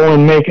can go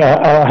and make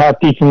a half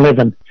decent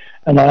living.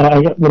 And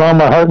with all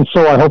my heart and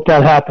soul, I hope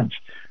that happens.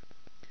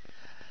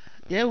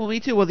 Yeah, well, me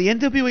too. Well, the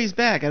NWA is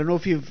back. I don't know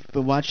if you've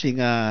been watching.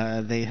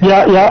 Yeah.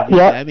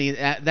 I mean,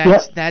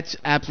 that's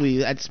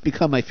absolutely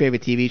become my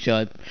favorite TV show.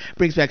 It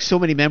brings back so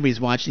many memories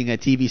watching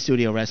TV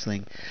studio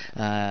wrestling.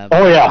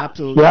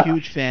 Absolutely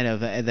huge fan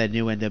of the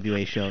new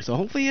NWA show. So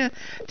hopefully,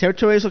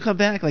 territories will come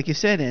back, like you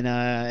said, and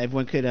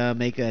everyone could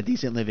make a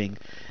decent living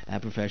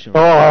professional.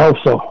 Oh,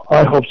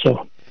 I hope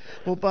so.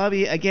 Well,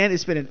 Bobby, again,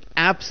 it's been an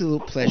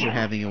absolute pleasure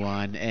having you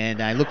on,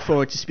 and I look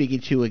forward to speaking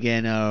to you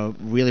again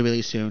really,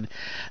 really soon.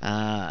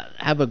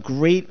 Have a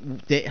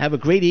great day, have a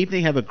great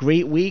evening, have a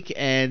great week,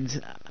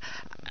 and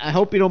I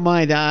hope you don't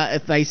mind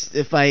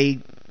if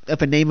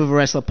a name of a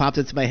wrestler pops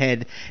into my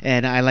head,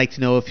 and I like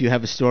to know if you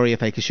have a story,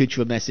 if I could shoot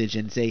you a message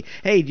and say,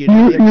 hey, do you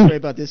have a story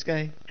about this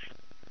guy?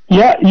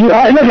 Yeah,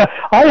 I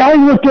was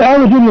in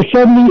the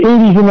 70s,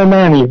 80s, and the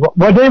 90s.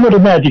 Well, they were the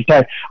magic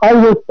time. I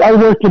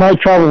worked and I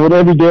traveled with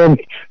every damn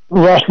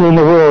wrestler in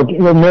the world,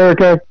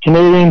 America,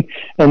 Canadian,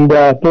 and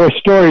boy,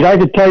 stories. I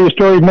could tell you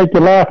stories, make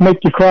you laugh, make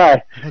you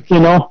cry, okay.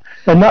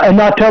 And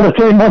not tell the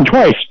same one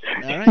twice.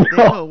 All right,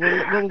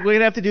 we're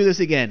gonna have to do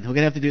this again. We're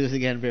gonna have to do this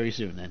again very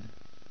soon, then.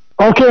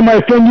 Okay, my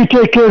friend, you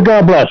take care.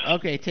 God bless.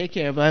 Okay, take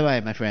care. Bye,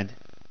 bye, my friend.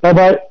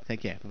 Bye-bye.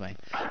 Take care. Bye-bye.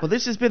 Well,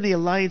 this has been the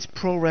Alliance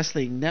Pro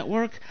Wrestling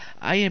Network.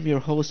 I am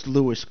your host,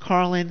 Louis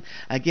Carlin.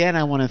 Again,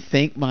 I want to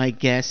thank my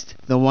guest,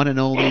 the one and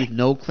only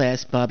No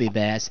Class Bobby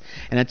Bass.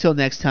 And until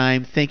next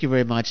time, thank you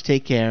very much.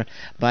 Take care.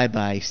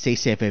 Bye-bye. Stay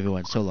safe,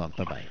 everyone. So long.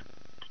 Bye-bye.